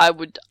 actually, I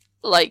would,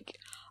 like...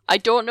 I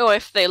don't know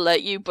if they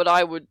let you, but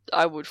I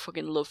would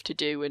fucking love to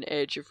do an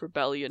Age of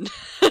Rebellion.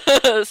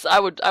 So I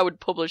would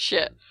publish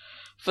it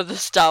for the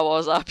Star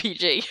Wars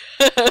RPG.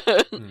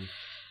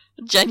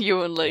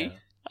 Genuinely. Yeah.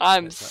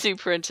 I'm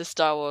super into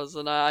Star Wars,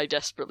 and I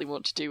desperately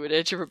want to do an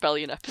Age of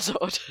Rebellion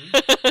episode.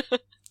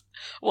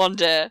 One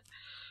day.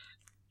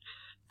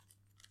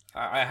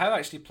 I have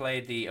actually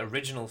played the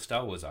original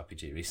Star Wars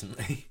RPG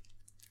recently.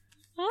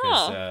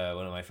 Because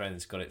one of my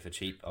friends got it for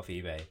cheap off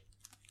eBay.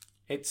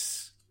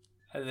 It's...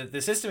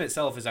 the system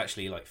itself is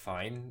actually, like,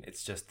 fine.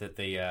 It's just that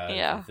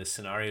the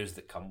scenarios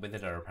that come with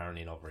it are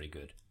apparently not very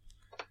good.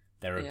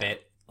 They're a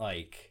bit,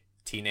 like,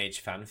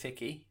 teenage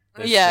fanficky.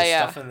 There's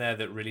stuff in there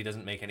that really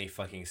doesn't make any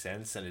fucking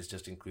sense and is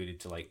just included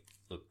to, like,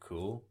 look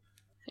cool.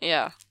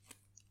 Yeah.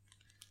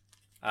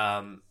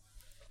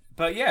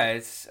 But yeah,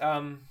 it's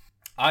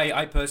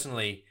I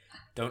personally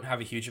don't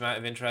have a huge amount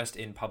of interest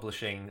in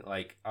publishing,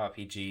 like,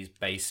 RPGs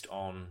based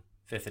on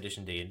 5th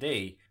edition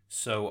D&D,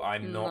 so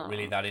I'm not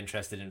really that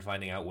interested in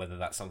finding out whether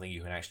that's something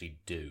you can actually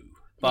do.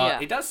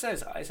 But it does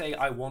say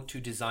I want to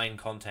design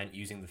content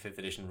using the 5th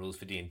edition rules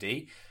for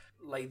D&D.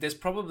 Like, there's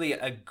probably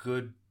a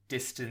good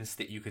distance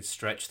that you could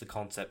stretch the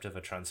concept of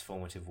a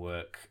transformative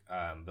work,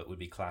 but would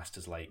be classed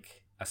as,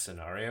 like, a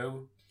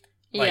scenario.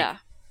 Like,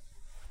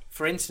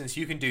 for instance,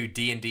 you can do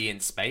D&D in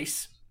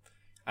space,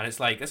 and it's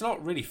like, it's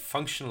not really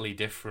functionally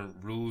different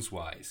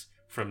rules-wise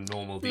from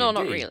normal D&D. No,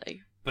 not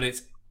really. But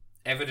it's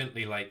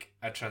evidently, like,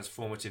 a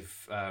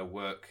transformative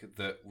work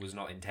that was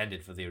not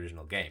intended for the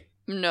original game.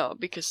 No,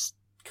 because...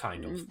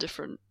 Kind of.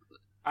 Different.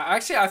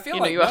 Actually, I feel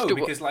like no,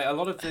 because, like, a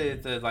lot of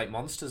the like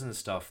monsters and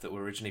stuff that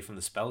were originally from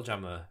the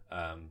Spelljammer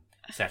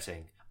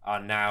setting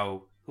are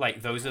now,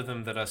 like, those of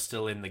them that are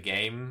still in the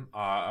game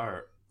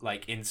are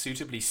like in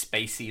suitably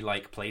spacey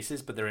like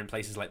places, but they're in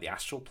places like the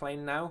astral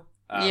plane now.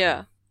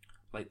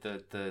 Like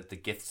the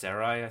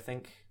Githzerai, I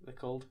think they're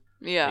called.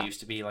 Yeah. They used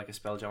to be like a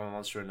Spelljammer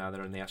monster, and now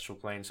they're in the astral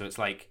plane. So it's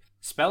like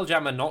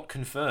Spelljammer not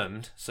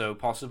confirmed, so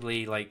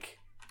possibly like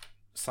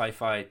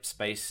sci-fi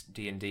space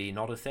D&D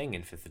not a thing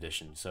in 5th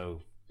edition.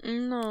 So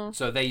no.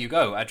 So there you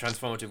go. A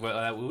transformative work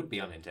like that would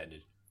be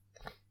unintended.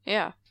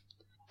 Yeah.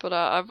 But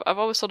I've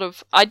always sort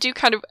of... I do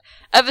kind of...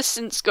 Ever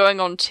since going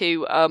on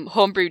to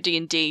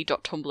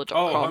homebrewdnd.tumblr.com...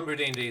 Oh, Homebrew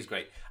D&D is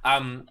great.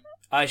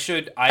 I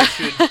should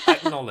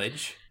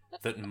acknowledge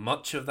that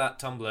much of that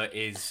Tumblr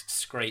is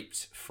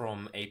scraped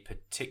from a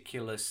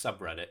particular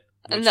subreddit.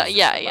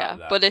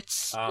 But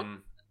it's...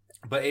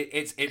 But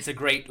it's a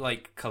great,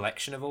 like,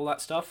 collection of all that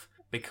stuff,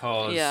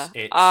 because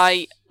it's...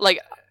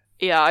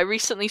 I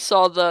recently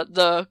saw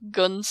the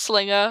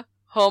gunslinger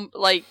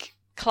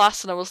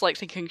class, and I was like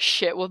thinking,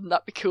 shit, wouldn't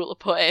that be cool to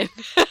put in?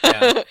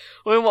 Yeah.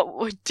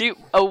 We do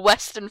a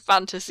Western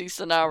fantasy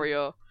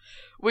scenario,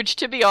 which,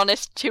 to be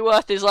honest, 2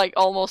 Earth is like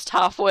almost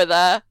halfway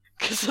there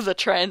because of the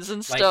trains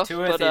and stuff.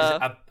 2 Earth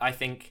is, I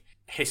think,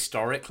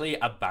 historically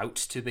about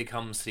to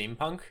become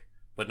steampunk,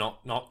 but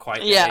not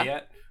quite there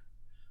yet.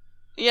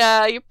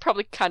 Yeah, you're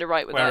probably kind of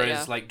right with that.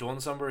 Whereas, like,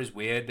 Dawnsumber is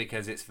weird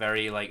because it's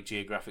very, like,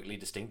 geographically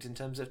distinct in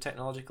terms of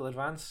technological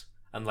advance.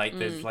 And, like,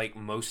 there's, like,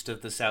 most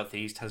of the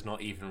Southeast has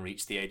not even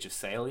reached the age of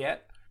sail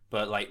yet.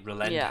 But, like,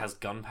 Relent has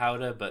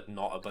gunpowder, but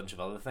not a bunch of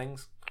other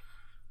things.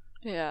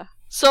 Yeah.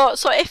 So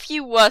if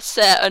you were,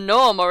 say, a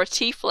gnome or a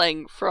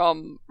tiefling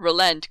from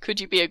Relent, could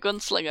you be a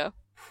gunslinger?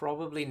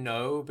 Probably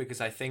no,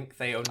 because I think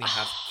they only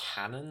have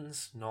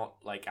cannons, not,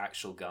 like,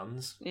 actual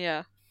guns.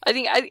 Yeah.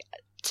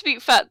 To be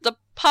fair, the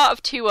part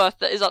of 2 Earth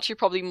that is actually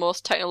probably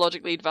most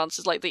technologically advanced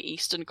is, like, the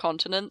eastern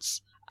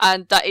continents.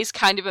 And that is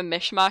kind of a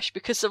mishmash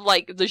because of,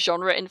 like, the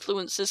genre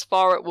influences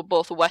for it were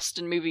both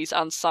Western movies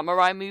and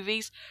samurai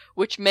movies,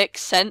 which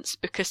makes sense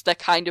because they're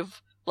kind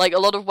of, like, a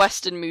lot of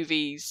Western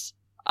movies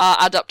are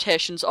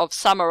adaptations of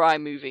samurai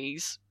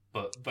movies.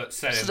 But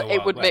set in so the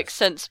it would Wild make West.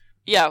 sense.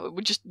 Yeah, it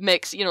would just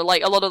make,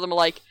 like, a lot of them are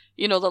like,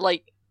 they're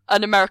like,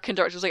 an American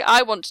director was like,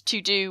 I want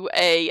to do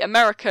a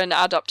American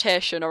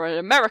adaptation or an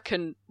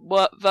American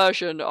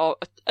version or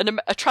a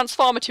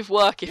transformative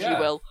work, if you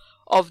will,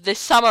 of this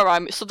samurai.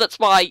 So that's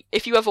why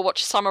if you ever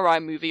watch a samurai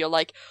movie, you're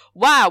like,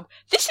 wow,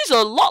 this is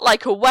a lot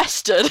like a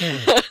Western.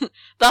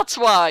 That's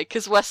why,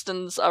 because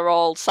Westerns are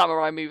all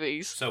samurai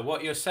movies. So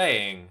what you're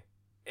saying,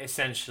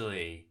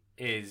 essentially,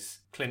 is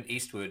Clint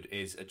Eastwood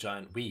is a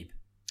giant weeb.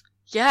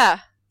 Yeah.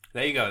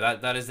 There you go.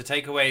 That is the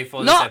takeaway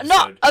for this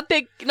episode.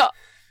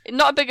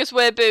 Not a big as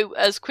weeaboo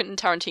as Quentin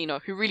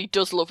Tarantino, who really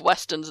does love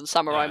westerns and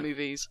samurai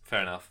movies.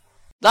 Fair enough.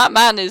 That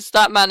man is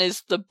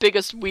the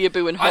biggest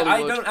weeaboo in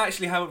Hollywood. I don't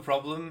actually have a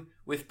problem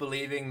with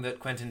believing that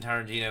Quentin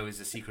Tarantino is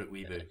a secret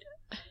weeaboo.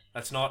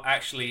 That's not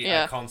actually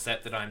Yeah. a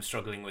concept that I'm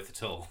struggling with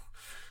at all.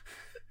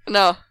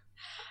 No.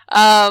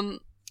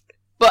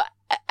 But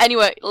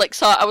anyway, like,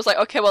 so I was like,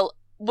 okay, well,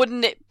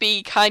 wouldn't it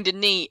be kind of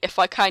neat if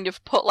I kind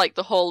of put, like,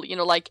 the whole, you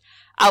know, like,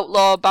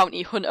 outlaw,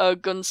 bounty hunter,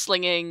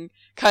 gunslinging,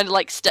 kind of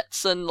like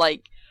Stetson,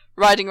 like,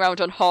 riding around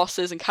on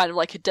horses and kind of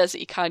like a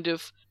deserty kind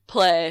of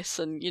place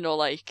and, you know,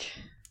 like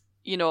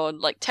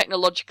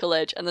technological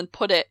age, and then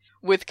put it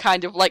with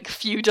kind of like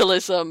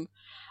feudalism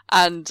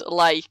and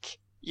like,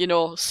 you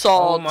know,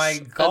 swords Oh my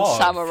and god!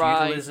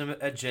 samurai. Feudalism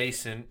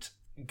adjacent,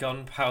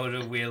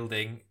 gunpowder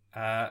wielding,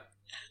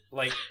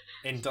 like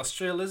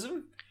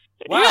industrialism.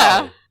 Wow,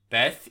 Yeah.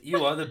 Beth,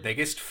 you are the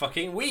biggest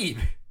fucking weeb.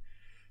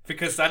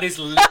 Because that is,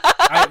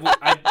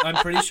 I'm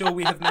pretty sure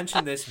we have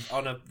mentioned this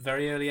on a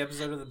very early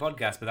episode of the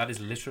podcast, but that is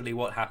literally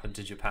what happened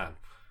to Japan.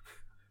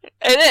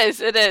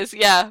 It is,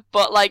 yeah.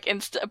 But like,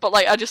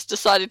 I just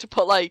decided to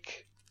put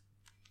like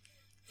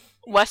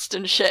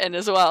Western shit in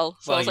as well.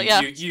 So I was like, yeah,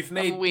 you've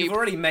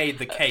already made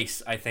the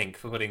case, I think,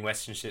 for putting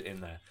Western shit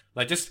in there.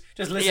 Like, just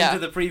listen to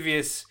the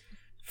previous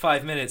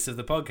 5 minutes of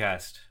the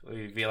podcast.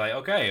 We'd be like,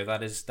 okay,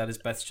 that is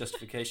Beth's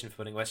justification for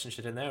putting Western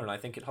shit in there, and I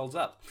think it holds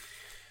up.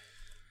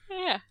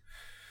 Yeah.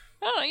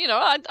 Oh, you know,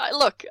 I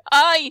look,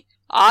 I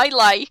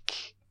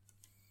like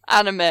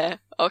anime,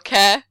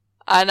 okay,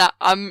 and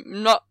I'm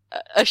not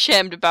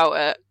ashamed about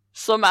it.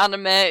 Some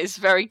anime is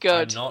very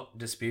good. I'm not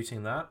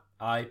disputing that.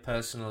 I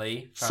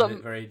personally found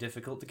it very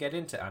difficult to get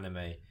into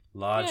anime.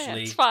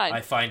 Largely, it's fine.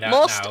 I find out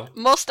now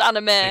most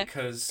anime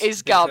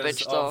is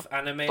garbage, though.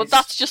 But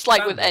that's just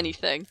like with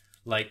anything.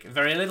 Like,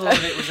 very little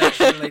of it was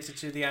actually related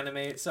to the anime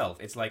itself.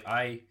 It's like,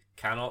 I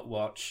cannot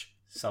watch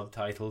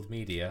subtitled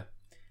media,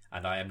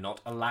 and I am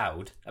not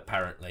allowed,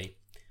 apparently,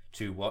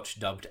 to watch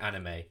dubbed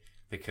anime,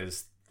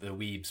 because the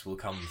weebs will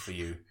come for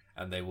you,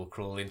 and they will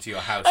crawl into your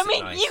house at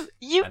night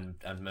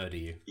and murder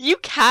you. You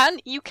can.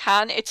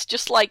 It's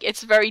just like,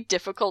 it's very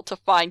difficult to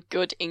find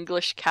good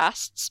English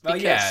casts.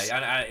 Because... Well,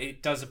 yeah, and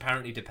it does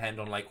apparently depend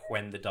on like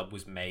when the dub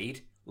was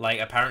made. Like,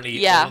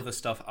 apparently all of the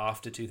stuff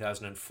after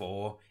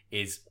 2004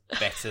 is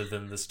better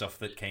than the stuff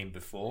that came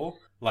before,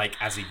 like,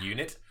 as a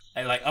unit.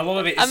 And, like, a lot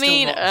of it is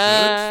still not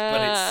good,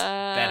 but it's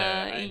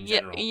better in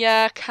general.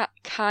 Yeah,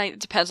 kind.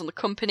 It depends on the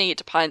company. It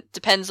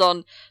depends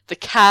on the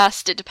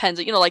cast. It depends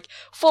on, you know, like,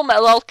 Full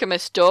Metal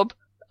Alchemist dub,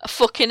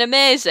 fucking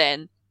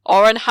amazing.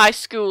 Or in High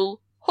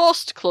School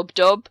Host Club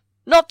dub,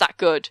 not that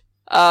good.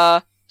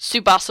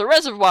 Tsubasa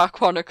Reservoir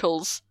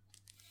Chronicles,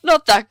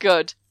 not that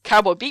good.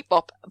 Cowboy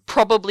Bebop,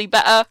 probably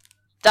better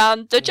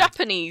than the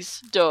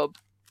Japanese dub.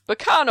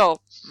 Bacano,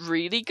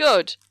 really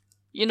good.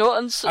 You know,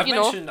 and so, I've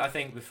mentioned, I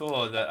think,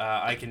 before that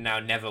I can now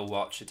never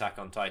watch Attack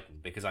on Titan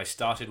because I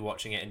started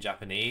watching it in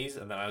Japanese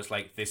and then I was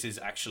like, this is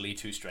actually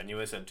too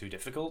strenuous and too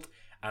difficult.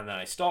 And then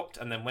I stopped,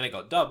 and then when it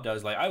got dubbed, I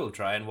was like, I will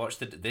try and watch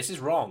this is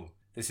wrong.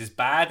 This is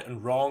bad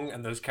and wrong,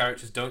 and those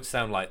characters don't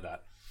sound like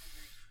that.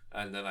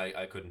 And then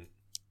I couldn't.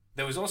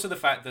 There was also the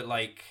fact that,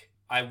 like,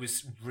 I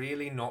was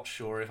really not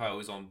sure if I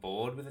was on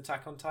board with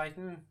Attack on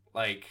Titan.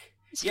 Like...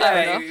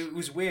 it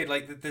was weird.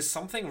 Like, there's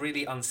something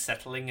really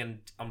unsettling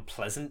and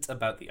unpleasant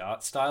about the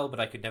art style, but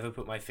I could never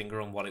put my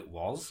finger on what it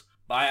was.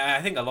 But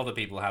I think a lot of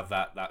people have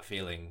that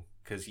feeling,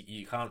 because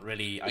you can't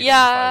really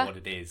identify what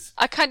it is.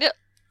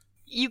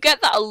 You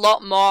get that a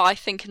lot more, I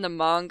think, in the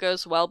manga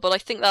as well, but I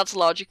think that's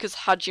largely because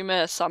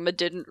Hajime Asama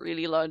didn't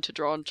really learn to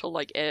draw until,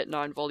 like,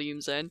 8-9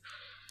 volumes in.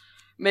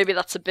 Maybe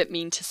that's a bit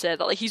mean to say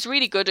that. Like, he's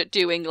really good at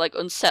doing, like,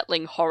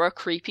 unsettling, horror,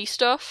 creepy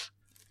stuff.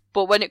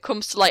 But when it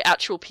comes to, like,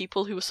 actual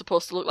people who are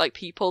supposed to look like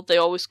people, they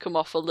always come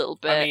off a little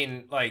bit... I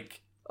mean,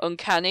 like...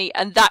 uncanny,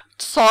 and that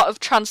sort of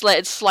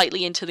translated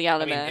slightly into the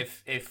anime. I mean,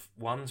 if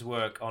one's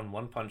work on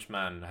One Punch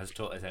Man has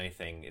taught us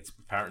anything, it's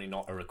apparently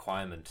not a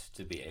requirement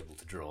to be able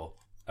to draw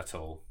at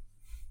all.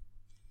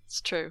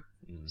 It's true.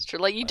 It's true.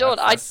 Like, you don't...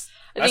 That's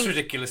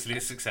ridiculously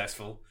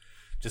successful,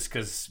 just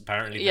because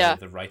apparently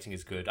the writing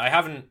is good. I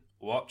haven't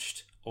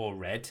watched or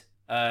read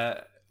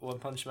One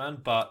Punch Man,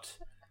 but...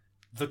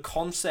 the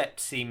concept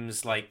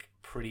seems like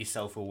pretty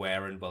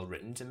self-aware and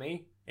well-written to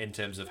me in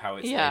terms of how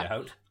it's laid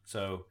out.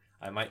 So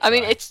I might try. I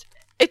mean,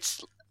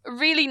 it's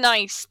really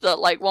nice that,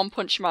 like, One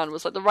Punch Man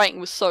was, like, the writing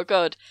was so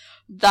good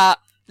that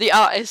the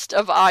artist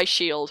of Eye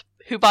Shield,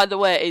 who, by the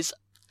way, is,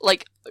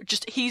 like,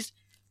 he's,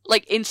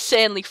 like,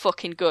 insanely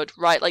fucking good,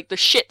 right? Like, the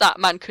shit that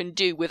man can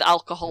do with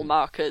alcohol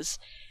markers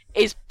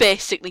is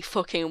basically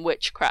fucking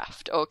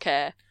witchcraft,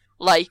 okay?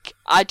 Like,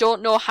 I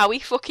don't know how he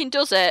fucking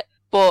does it,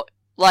 but...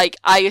 like,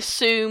 I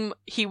assume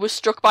he was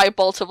struck by a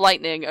bolt of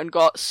lightning and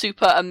got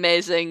super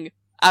amazing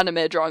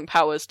anime drawing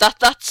powers.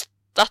 That's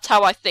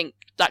how I think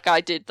that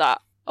guy did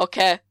that,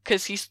 okay?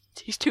 Because he's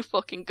too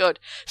fucking good.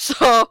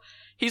 So,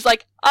 he's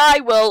like,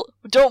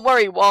 don't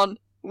worry,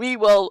 we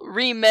will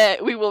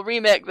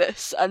remake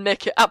this and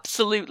make it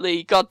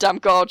absolutely goddamn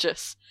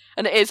gorgeous.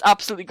 And it is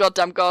absolutely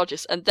goddamn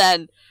gorgeous. And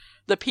then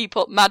the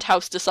people,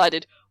 Madhouse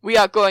decided, we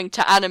are going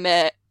to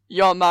animate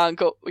your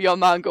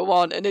manga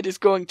one, and it is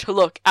going to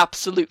look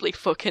absolutely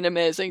fucking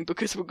amazing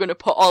because we're going to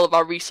put all of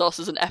our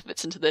resources and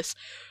efforts into this.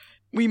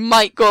 We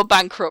might go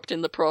bankrupt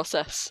in the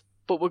process,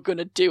 but we're going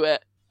to do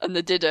it. and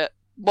they did it.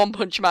 One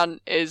Punch Man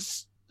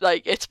is,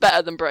 like, it's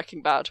better than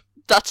Breaking Bad.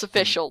 That's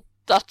official.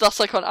 That's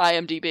like on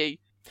IMDb.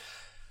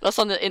 That's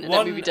on the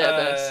Internet Movie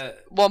Database.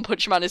 One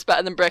Punch Man is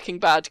better than Breaking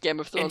Bad, Game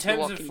of Thrones, The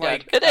Walking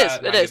Dead. It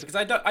is. Because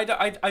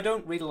I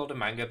don't read a lot of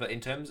manga, but in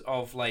terms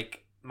of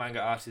like manga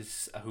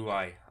artists I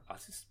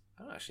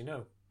don't actually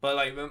know. But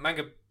like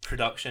manga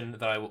production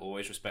that I will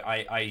always respect.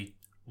 I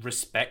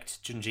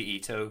respect Junji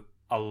Ito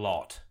a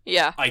lot.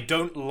 Yeah. I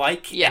don't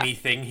like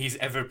anything he's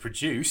ever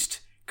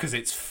produced because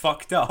it's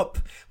fucked up,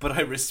 but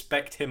I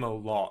respect him a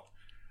lot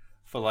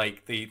for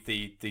like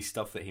the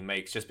stuff that he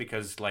makes, just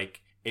because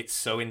like it's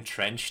so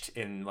entrenched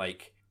in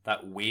like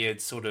that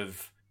weird sort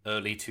of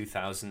early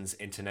 2000s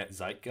internet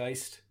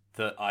zeitgeist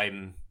that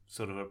I'm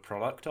sort of a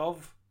product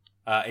of,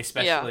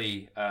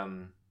 especially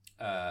the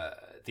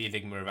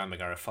Enigma of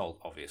Amigara Fault,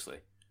 obviously.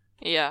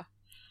 Yeah.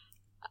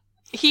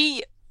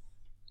 Junji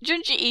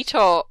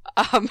Ito,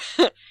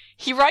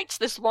 he writes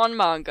this one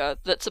manga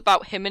that's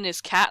about him and his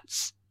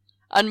cats,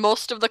 and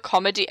most of the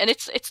comedy, and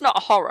it's not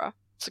a horror,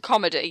 it's a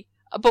comedy,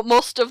 but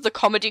most of the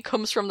comedy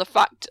comes from the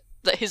fact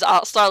that his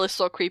art style is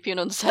so creepy and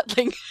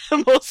unsettling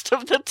most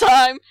of the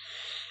time.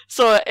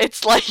 So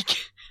it's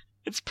like,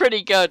 it's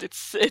pretty good.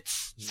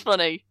 It's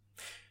funny.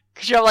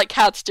 Because you have like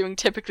cats doing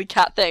typically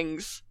cat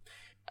things,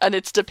 and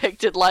it's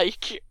depicted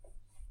like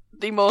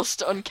the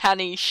most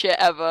uncanny shit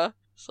ever.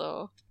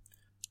 So,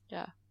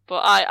 yeah. But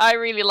I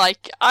really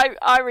like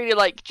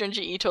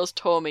Junji Ito's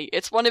Tomy.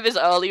 It's one of his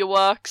earlier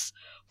works,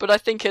 but I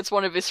think it's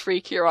one of his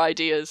freakier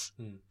ideas.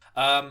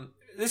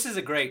 This is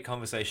a great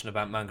conversation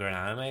about manga and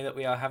anime that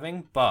we are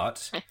having,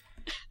 but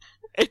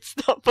it's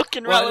not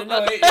fucking relevant.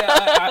 No,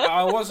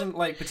 I wasn't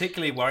like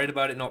particularly worried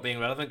about it not being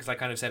relevant because I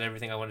kind of said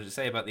everything I wanted to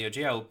say about the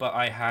OGL. But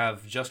I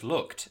have just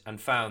looked and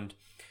found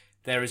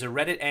there is a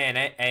Reddit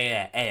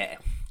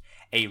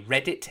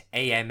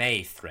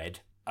AMA thread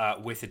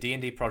with a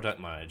D&D product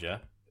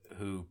manager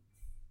who,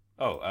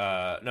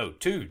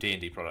 two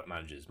D&D product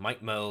managers,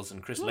 Mike Merles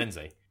and Chris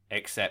Lindsay,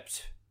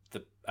 except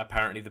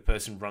apparently the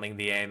person running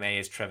the AMA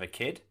is Trevor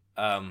Kidd.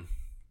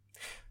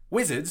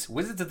 Wizards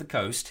of the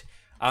Coast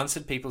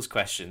answered people's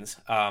questions.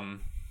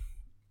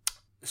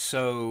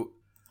 So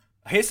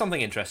here's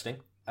something interesting.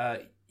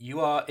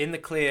 You are in the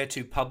clear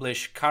to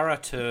publish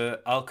Kara-Tur,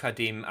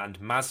 Al-Qadim, and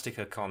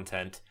Maztica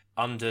content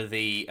under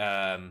the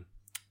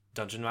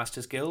Dungeon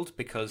Masters Guild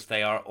because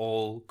they are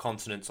all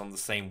continents on the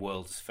same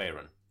world as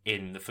Faerun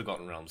in the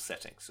Forgotten Realms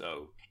setting.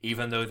 So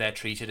even though they're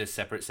treated as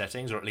separate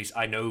settings, or at least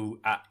I know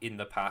in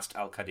the past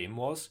Al-Qadim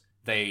was,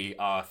 they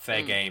are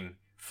fair game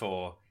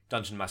for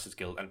Dungeon Masters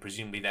Guild and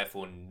presumably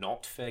therefore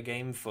not fair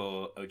game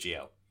for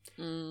OGL.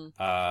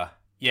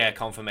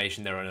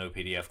 Confirmation there are no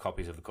PDF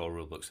copies of the core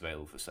rulebooks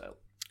available for sale.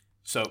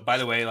 So, by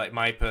the way, like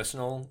my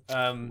personal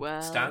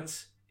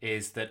stance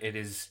is that it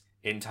is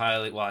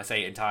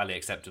entirely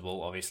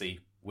acceptable. Obviously,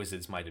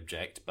 Wizards might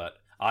object, but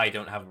I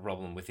don't have a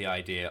problem with the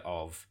idea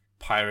of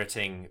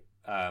pirating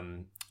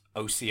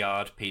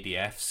OCR'd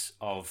PDFs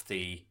of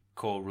the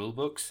core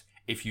rulebooks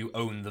if you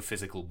own the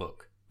physical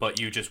book, but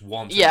you just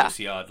want an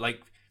OCR'd.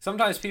 Like,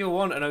 sometimes people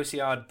want an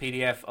OCR'd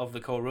PDF of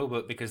the core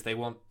rulebook because they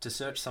want to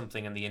search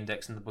something and the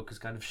index in the book is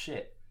kind of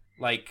shit.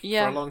 Like,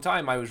 for a long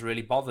time, I was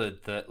really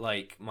bothered that,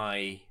 like,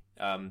 my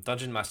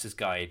Dungeon Master's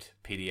Guide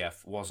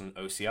PDF wasn't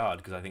OCR'd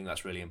because I think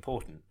that's really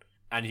important.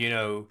 And, you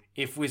know,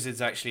 if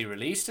Wizards actually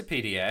released a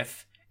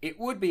PDF, it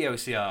would be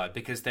OCR'd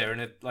because they're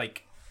in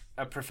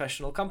a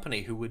professional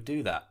company who would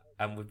do that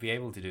and would be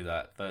able to do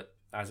that. But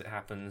as it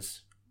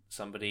happens,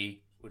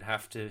 somebody would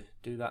have to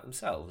do that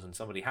themselves, and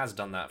somebody has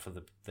done that for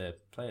the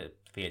player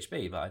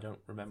PHP, but I don't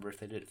remember if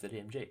they did it for the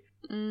DMG.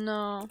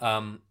 No.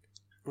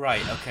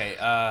 Right,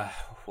 okay,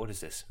 what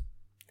is this?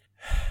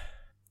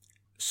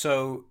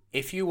 So,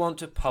 if you want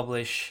to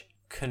publish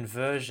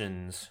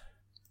conversions...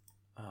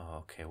 Oh,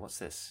 okay, what's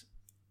this?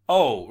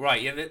 Oh,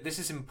 right, yeah, this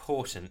is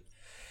important.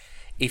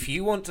 If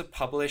you want to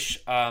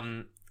publish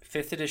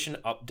 5th edition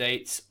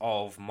updates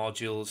of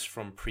modules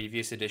from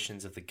previous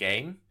editions of the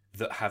game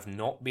that have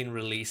not been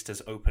released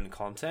as open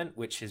content,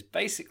 which is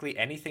basically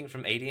anything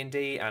from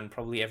AD&D and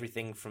probably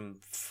everything from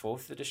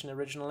 4th edition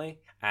originally,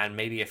 and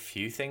maybe a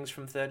few things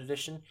from 3rd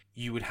edition,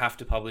 you would have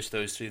to publish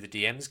those through the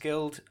DM's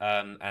Guild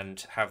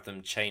and have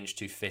them changed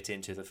to fit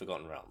into the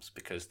Forgotten Realms,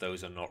 because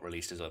those are not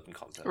released as open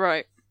content.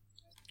 Right.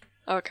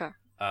 Okay.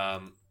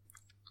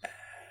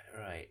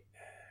 Right.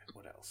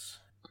 What else?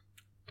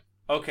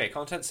 Okay,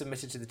 content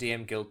submitted to the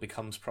DM Guild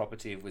becomes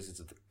property of Wizards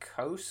of the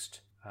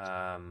Coast.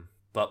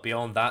 But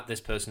beyond that, this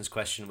person's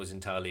question was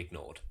entirely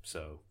ignored,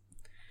 so...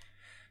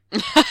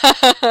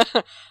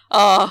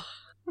 Oh.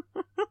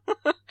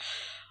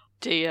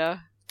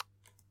 Dear.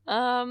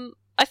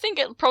 I think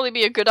it'll probably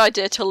be a good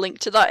idea to link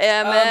to that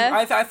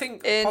AMA. I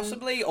think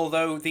possibly,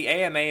 although the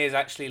AMA is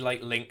actually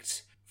like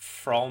linked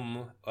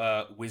from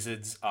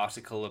Wizards'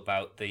 article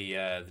about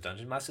the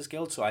Dungeon Masters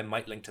Guild, so I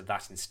might link to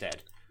that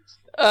instead.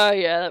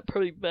 Yeah, that'd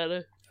probably be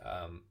better.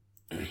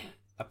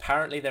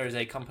 Apparently there is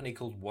a company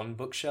called One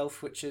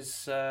Bookshelf which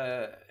is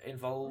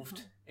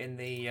involved in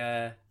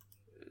the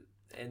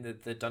in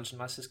the Dungeon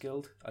Masters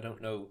Guild. I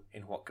don't know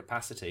in what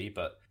capacity,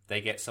 but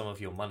they get some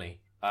of your money.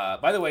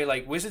 By the way,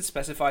 like, Wizards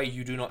specify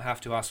you do not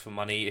have to ask for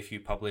money if you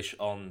publish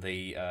on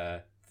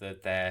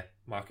their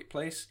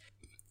marketplace.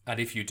 And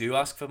if you do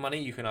ask for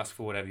money, you can ask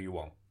for whatever you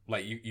want.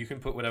 Like, you can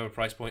put whatever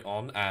price point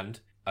on, and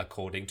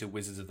according to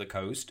Wizards of the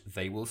Coast,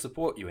 they will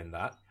support you in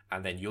that.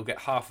 And then you'll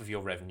get half of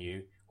your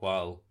revenue,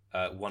 while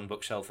One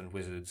Bookshelf and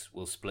Wizards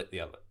will split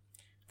the other.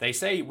 They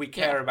say we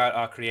care about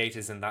our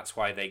creators and that's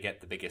why they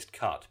get the biggest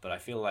cut, but I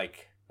feel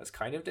like that's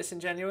kind of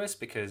disingenuous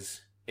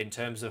because in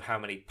terms of how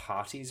many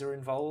parties are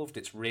involved,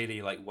 it's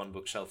really like One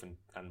Bookshelf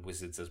and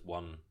Wizards as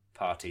one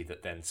party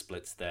that then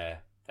splits their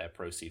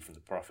proceed from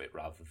the profit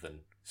rather than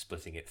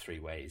splitting it three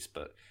ways.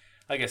 But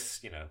I guess,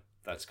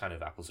 that's kind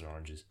of apples and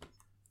oranges.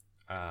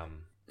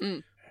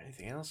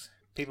 Anything else?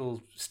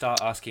 People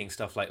start asking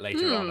stuff like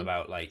later on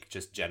about like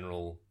just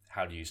general,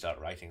 how do you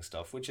start writing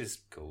stuff, which is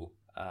cool.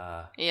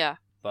 Yeah.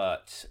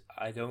 But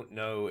I don't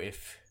know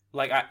if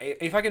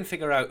I can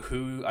figure out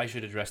who I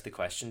should address the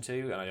question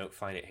to, and I don't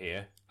find it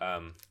here.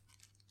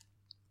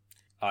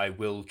 I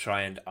will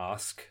try and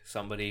ask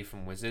somebody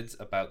from Wizards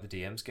about the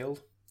DMs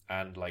Guild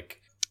and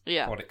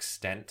what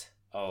extent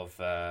of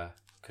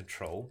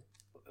control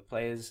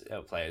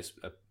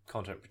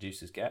content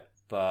producers get.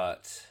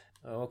 But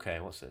okay,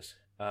 what's this?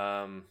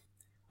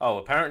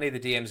 Apparently the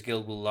DMs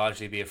Guild will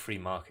largely be a free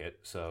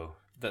market, so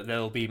that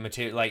there'll be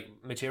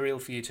material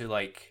for you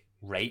to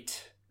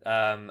rate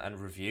and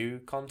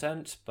review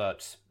content,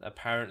 but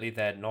apparently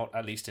they're not,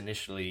 at least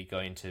initially,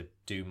 going to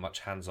do much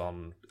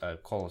hands-on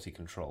quality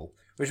control,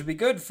 which would be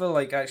good for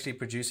actually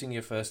producing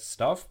your first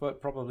stuff,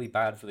 but probably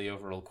bad for the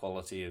overall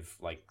quality of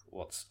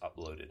what's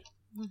uploaded.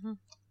 Mm-hmm.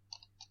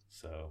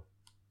 So,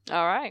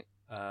 all right.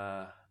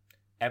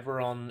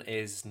 Eberron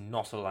is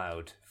not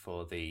allowed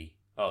for the.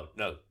 Oh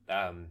no,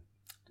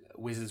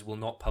 Wizards will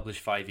not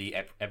publish 5e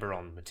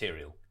Eberron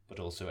material, but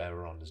also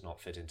Eberron does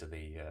not fit into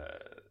the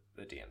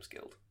DMs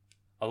Guild.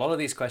 A lot of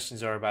these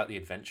questions are about the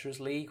Adventurers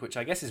League, which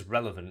I guess is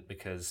relevant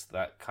because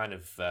that kind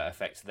of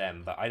affects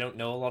them, but I don't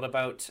know a lot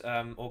about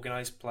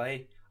organized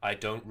play. I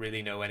don't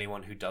really know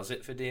anyone who does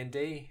it for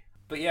D&D.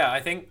 But yeah, I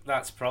think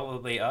that's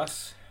probably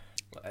us.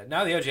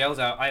 Now the OGL's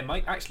out, I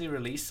might actually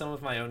release some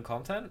of my own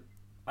content.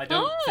 I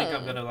don't think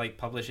I'm going to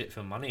publish it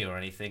for money or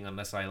anything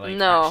unless I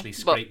actually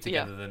scrape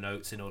together the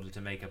notes in order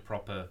to make a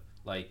proper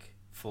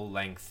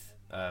full-length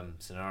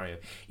scenario.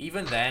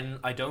 Even then,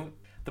 I don't.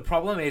 The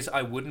problem is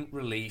I wouldn't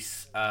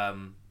release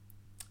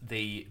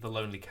the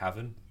Lonely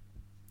Cavern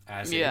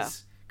as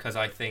is, because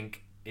I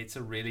think it's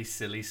a really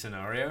silly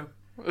scenario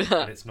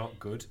and it's not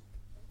good.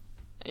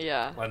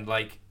 Yeah. And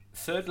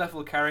third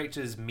level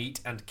characters meet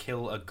and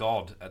kill a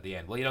god at the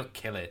end. Well, you don't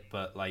kill it,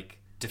 but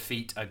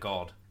defeat a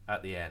god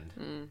at the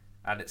end.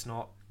 And it's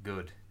not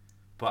good.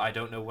 But I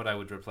don't know what I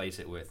would replace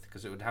it with,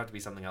 because it would have to be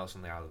something else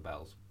from the Isle of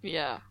Bells.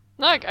 Yeah.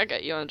 No, I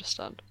get you, I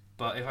understand.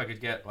 But if I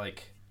could get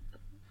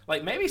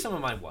maybe some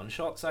of my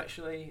one-shots,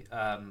 actually.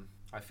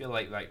 I feel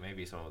like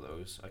maybe some of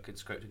those. I could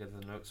scrape together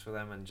the notes for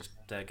them and just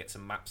get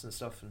some maps and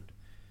stuff, and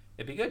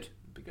it'd be good.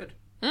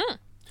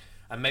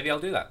 And maybe I'll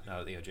do that now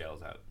that the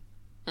OGL's out.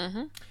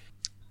 Mm-hmm.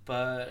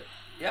 But,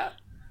 yeah.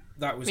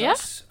 That was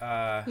us.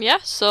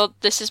 So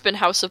this has been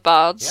House of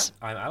Bards.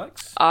 Yeah, I'm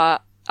Alex.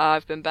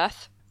 I've been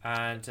Beth.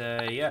 And,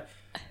 you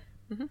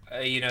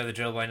know the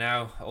drill by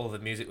now. All the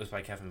music was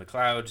by Kevin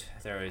MacLeod.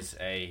 There is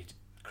a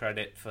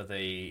credit for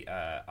the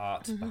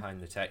art behind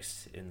the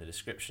text in the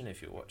description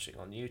if you're watching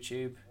on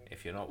YouTube.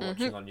 If you're not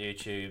watching on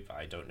YouTube,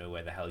 I don't know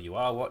where the hell you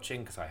are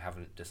watching because I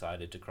haven't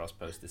decided to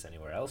cross-post this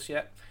anywhere else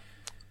yet.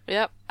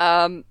 Yep.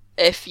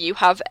 If you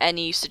have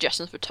any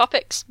suggestions for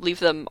topics, leave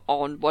them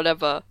on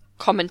whatever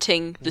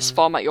commenting this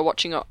format you're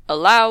watching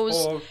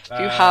allows. Or if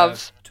you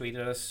have tweet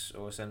us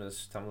or send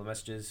us Tumblr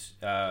messages.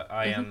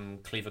 I am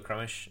Cleaver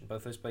Crumish in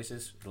both those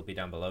places. It'll be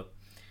down below.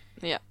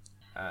 Yeah.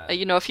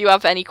 If you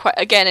have any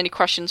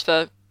questions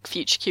for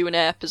future Q&A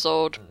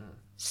episode,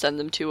 send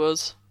them to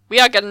us. We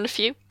are getting a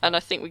few, and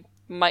I think we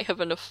might have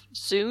enough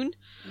soon.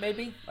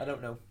 Maybe. I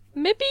don't know.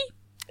 Maybe.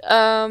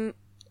 That's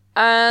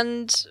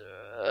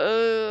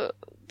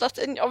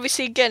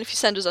obviously, again, if you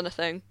send us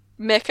anything,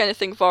 make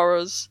anything for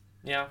us.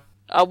 Yeah.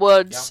 Our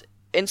words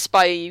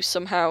inspire you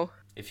somehow.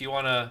 If you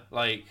want to,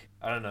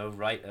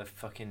 write a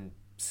fucking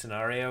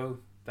scenario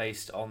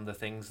based on the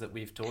things that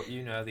we've taught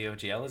you now the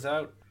OGL is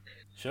out,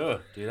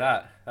 sure, do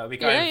that. That would be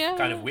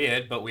kind of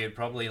weird, but we'd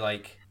probably,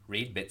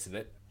 read bits of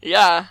it.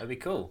 Yeah. That'd be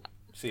cool.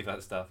 See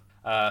that stuff.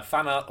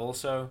 Fan art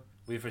also.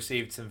 We've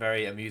received some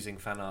very amusing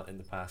fan art in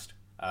the past.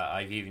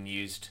 I've even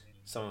used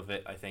some of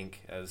it, I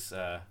think, as...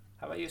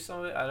 have I used some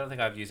of it? I don't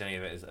think I've used any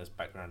of it as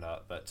background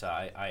art, but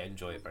I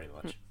enjoy it very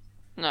much.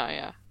 No,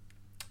 yeah.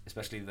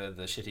 Especially the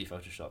shitty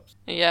Photoshops.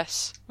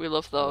 Yes, we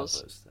love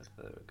those.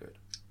 They're good.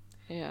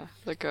 Yeah,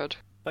 they're good.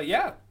 But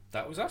yeah,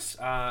 that was us.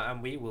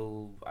 And we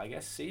will, I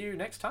guess, see you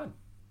next time.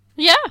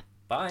 Yeah.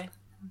 Bye.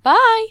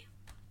 Bye.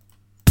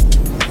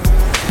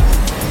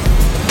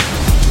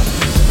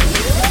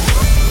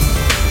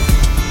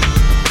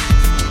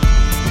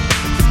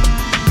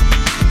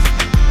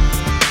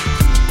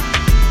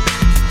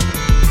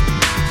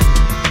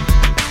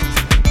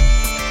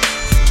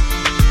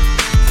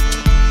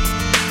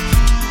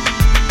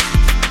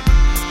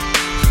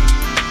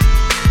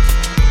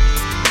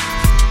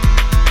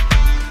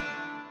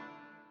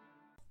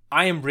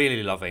 I am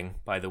really loving,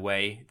 by the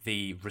way,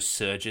 the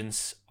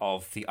resurgence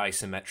of the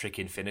isometric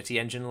Infinity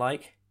Engine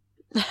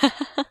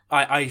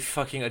I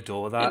fucking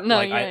adore that. No,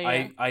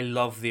 I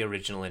love the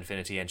original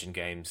Infinity Engine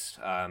games.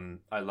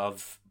 I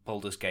love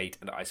Baldur's Gate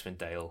and Icewind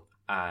Dale,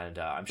 and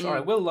I'm sure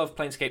I will love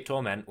Planescape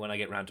Torment when I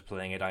get round to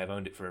playing it. I have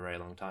owned it for a very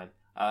long time.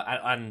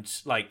 And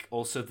like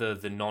also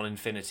the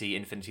non-Infinity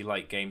Infinity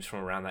Light games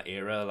from around that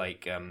era,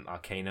 like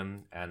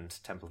Arcanum and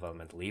Temple of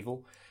Elemental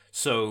Evil.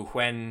 So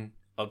when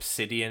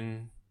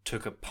Obsidian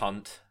took a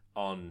punt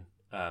on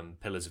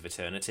Pillars of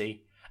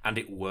Eternity, and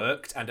it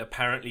worked, and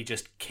apparently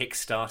just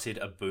kickstarted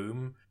a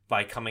boom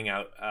by coming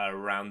out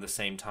around the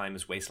same time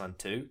as Wasteland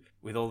 2,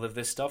 with all of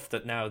this stuff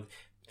that now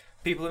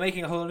people are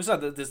making a whole lot of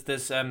stuff.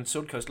 There's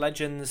Sword Coast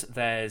Legends,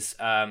 there's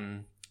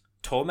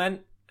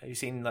Torment. Have you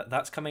seen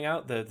that's coming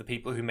out? The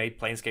people who made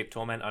Planescape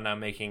Torment are now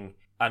making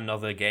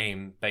another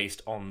game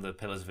based on the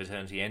Pillars of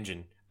Eternity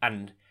engine,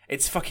 and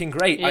it's fucking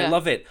great. Yeah. I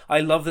love it.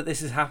 I love that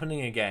this is happening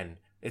again.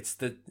 It's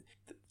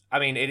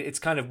it's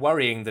kind of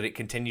worrying that it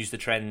continues the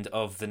trend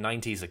of the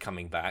 90s are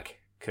coming back,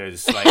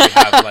 because like we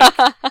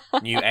have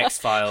like new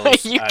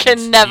X-Files, You and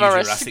can never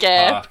new Jurassic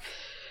escape. Park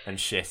and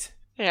shit.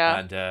 Yeah.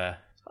 And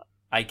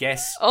I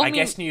guess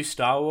new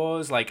Star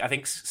Wars. Like I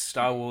think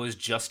Star Wars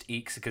just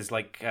ekes because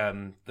like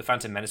the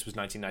Phantom Menace was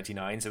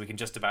 1999, so we can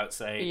just about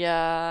say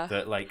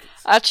that like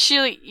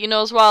actually, you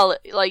know, as well,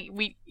 like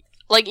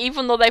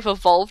even though they've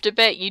evolved a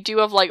bit, you do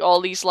have like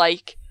all these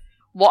like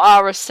what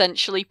are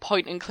essentially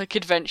point and click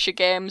adventure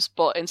games,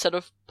 but instead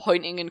of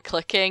pointing and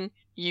clicking,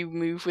 you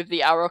move with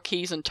the arrow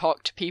keys and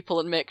talk to people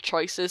and make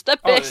choices. They're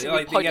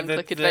basically point and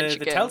click adventure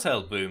the games.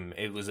 Telltale boom,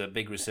 it was a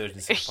big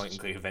resurgence of point and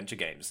click adventure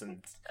games,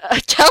 and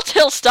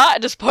Telltale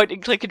started as point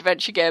and click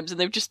adventure games, and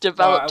they've just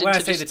developed when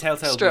into I say the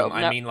Telltale boom,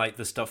 I up. mean like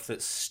the stuff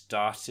that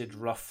started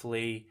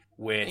roughly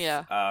with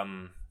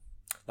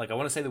like I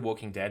want to say The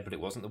Walking Dead, but it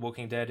wasn't The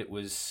Walking Dead. It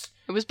was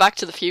Back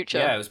to the Future.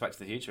 Yeah, it was Back to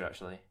the Future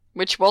actually.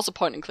 Which was a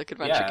point and click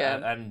adventure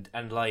game.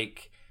 And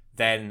like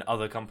then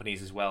other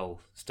companies as well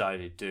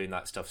started doing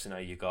that stuff. So now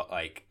you got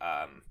like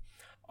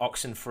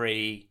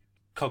Oxenfree,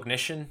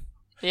 Cognition.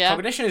 Yeah.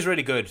 Cognition is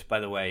really good, by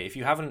the way. If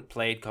you haven't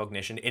played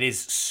Cognition, it is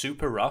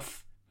super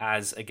rough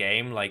as a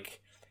game. Like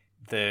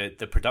the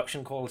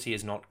production quality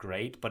is not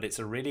great, but it's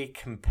a really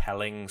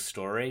compelling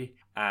story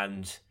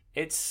and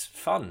it's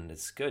fun.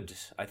 It's good.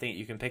 I think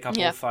you can pick up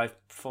all five.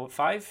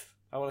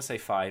 I want to say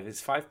 5.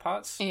 It's 5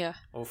 parts. Yeah.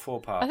 Or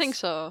 4 parts. I think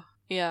so.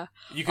 Yeah.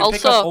 You can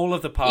pick up all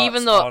of the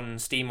parts on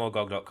Steam or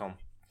GOG.com.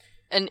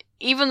 And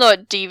even though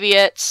it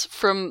deviates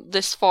from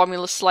this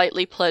formula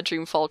slightly, play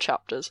Dreamfall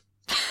Chapters.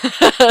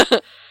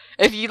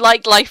 If you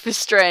like Life is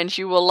Strange,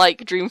 you will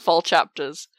like Dreamfall Chapters.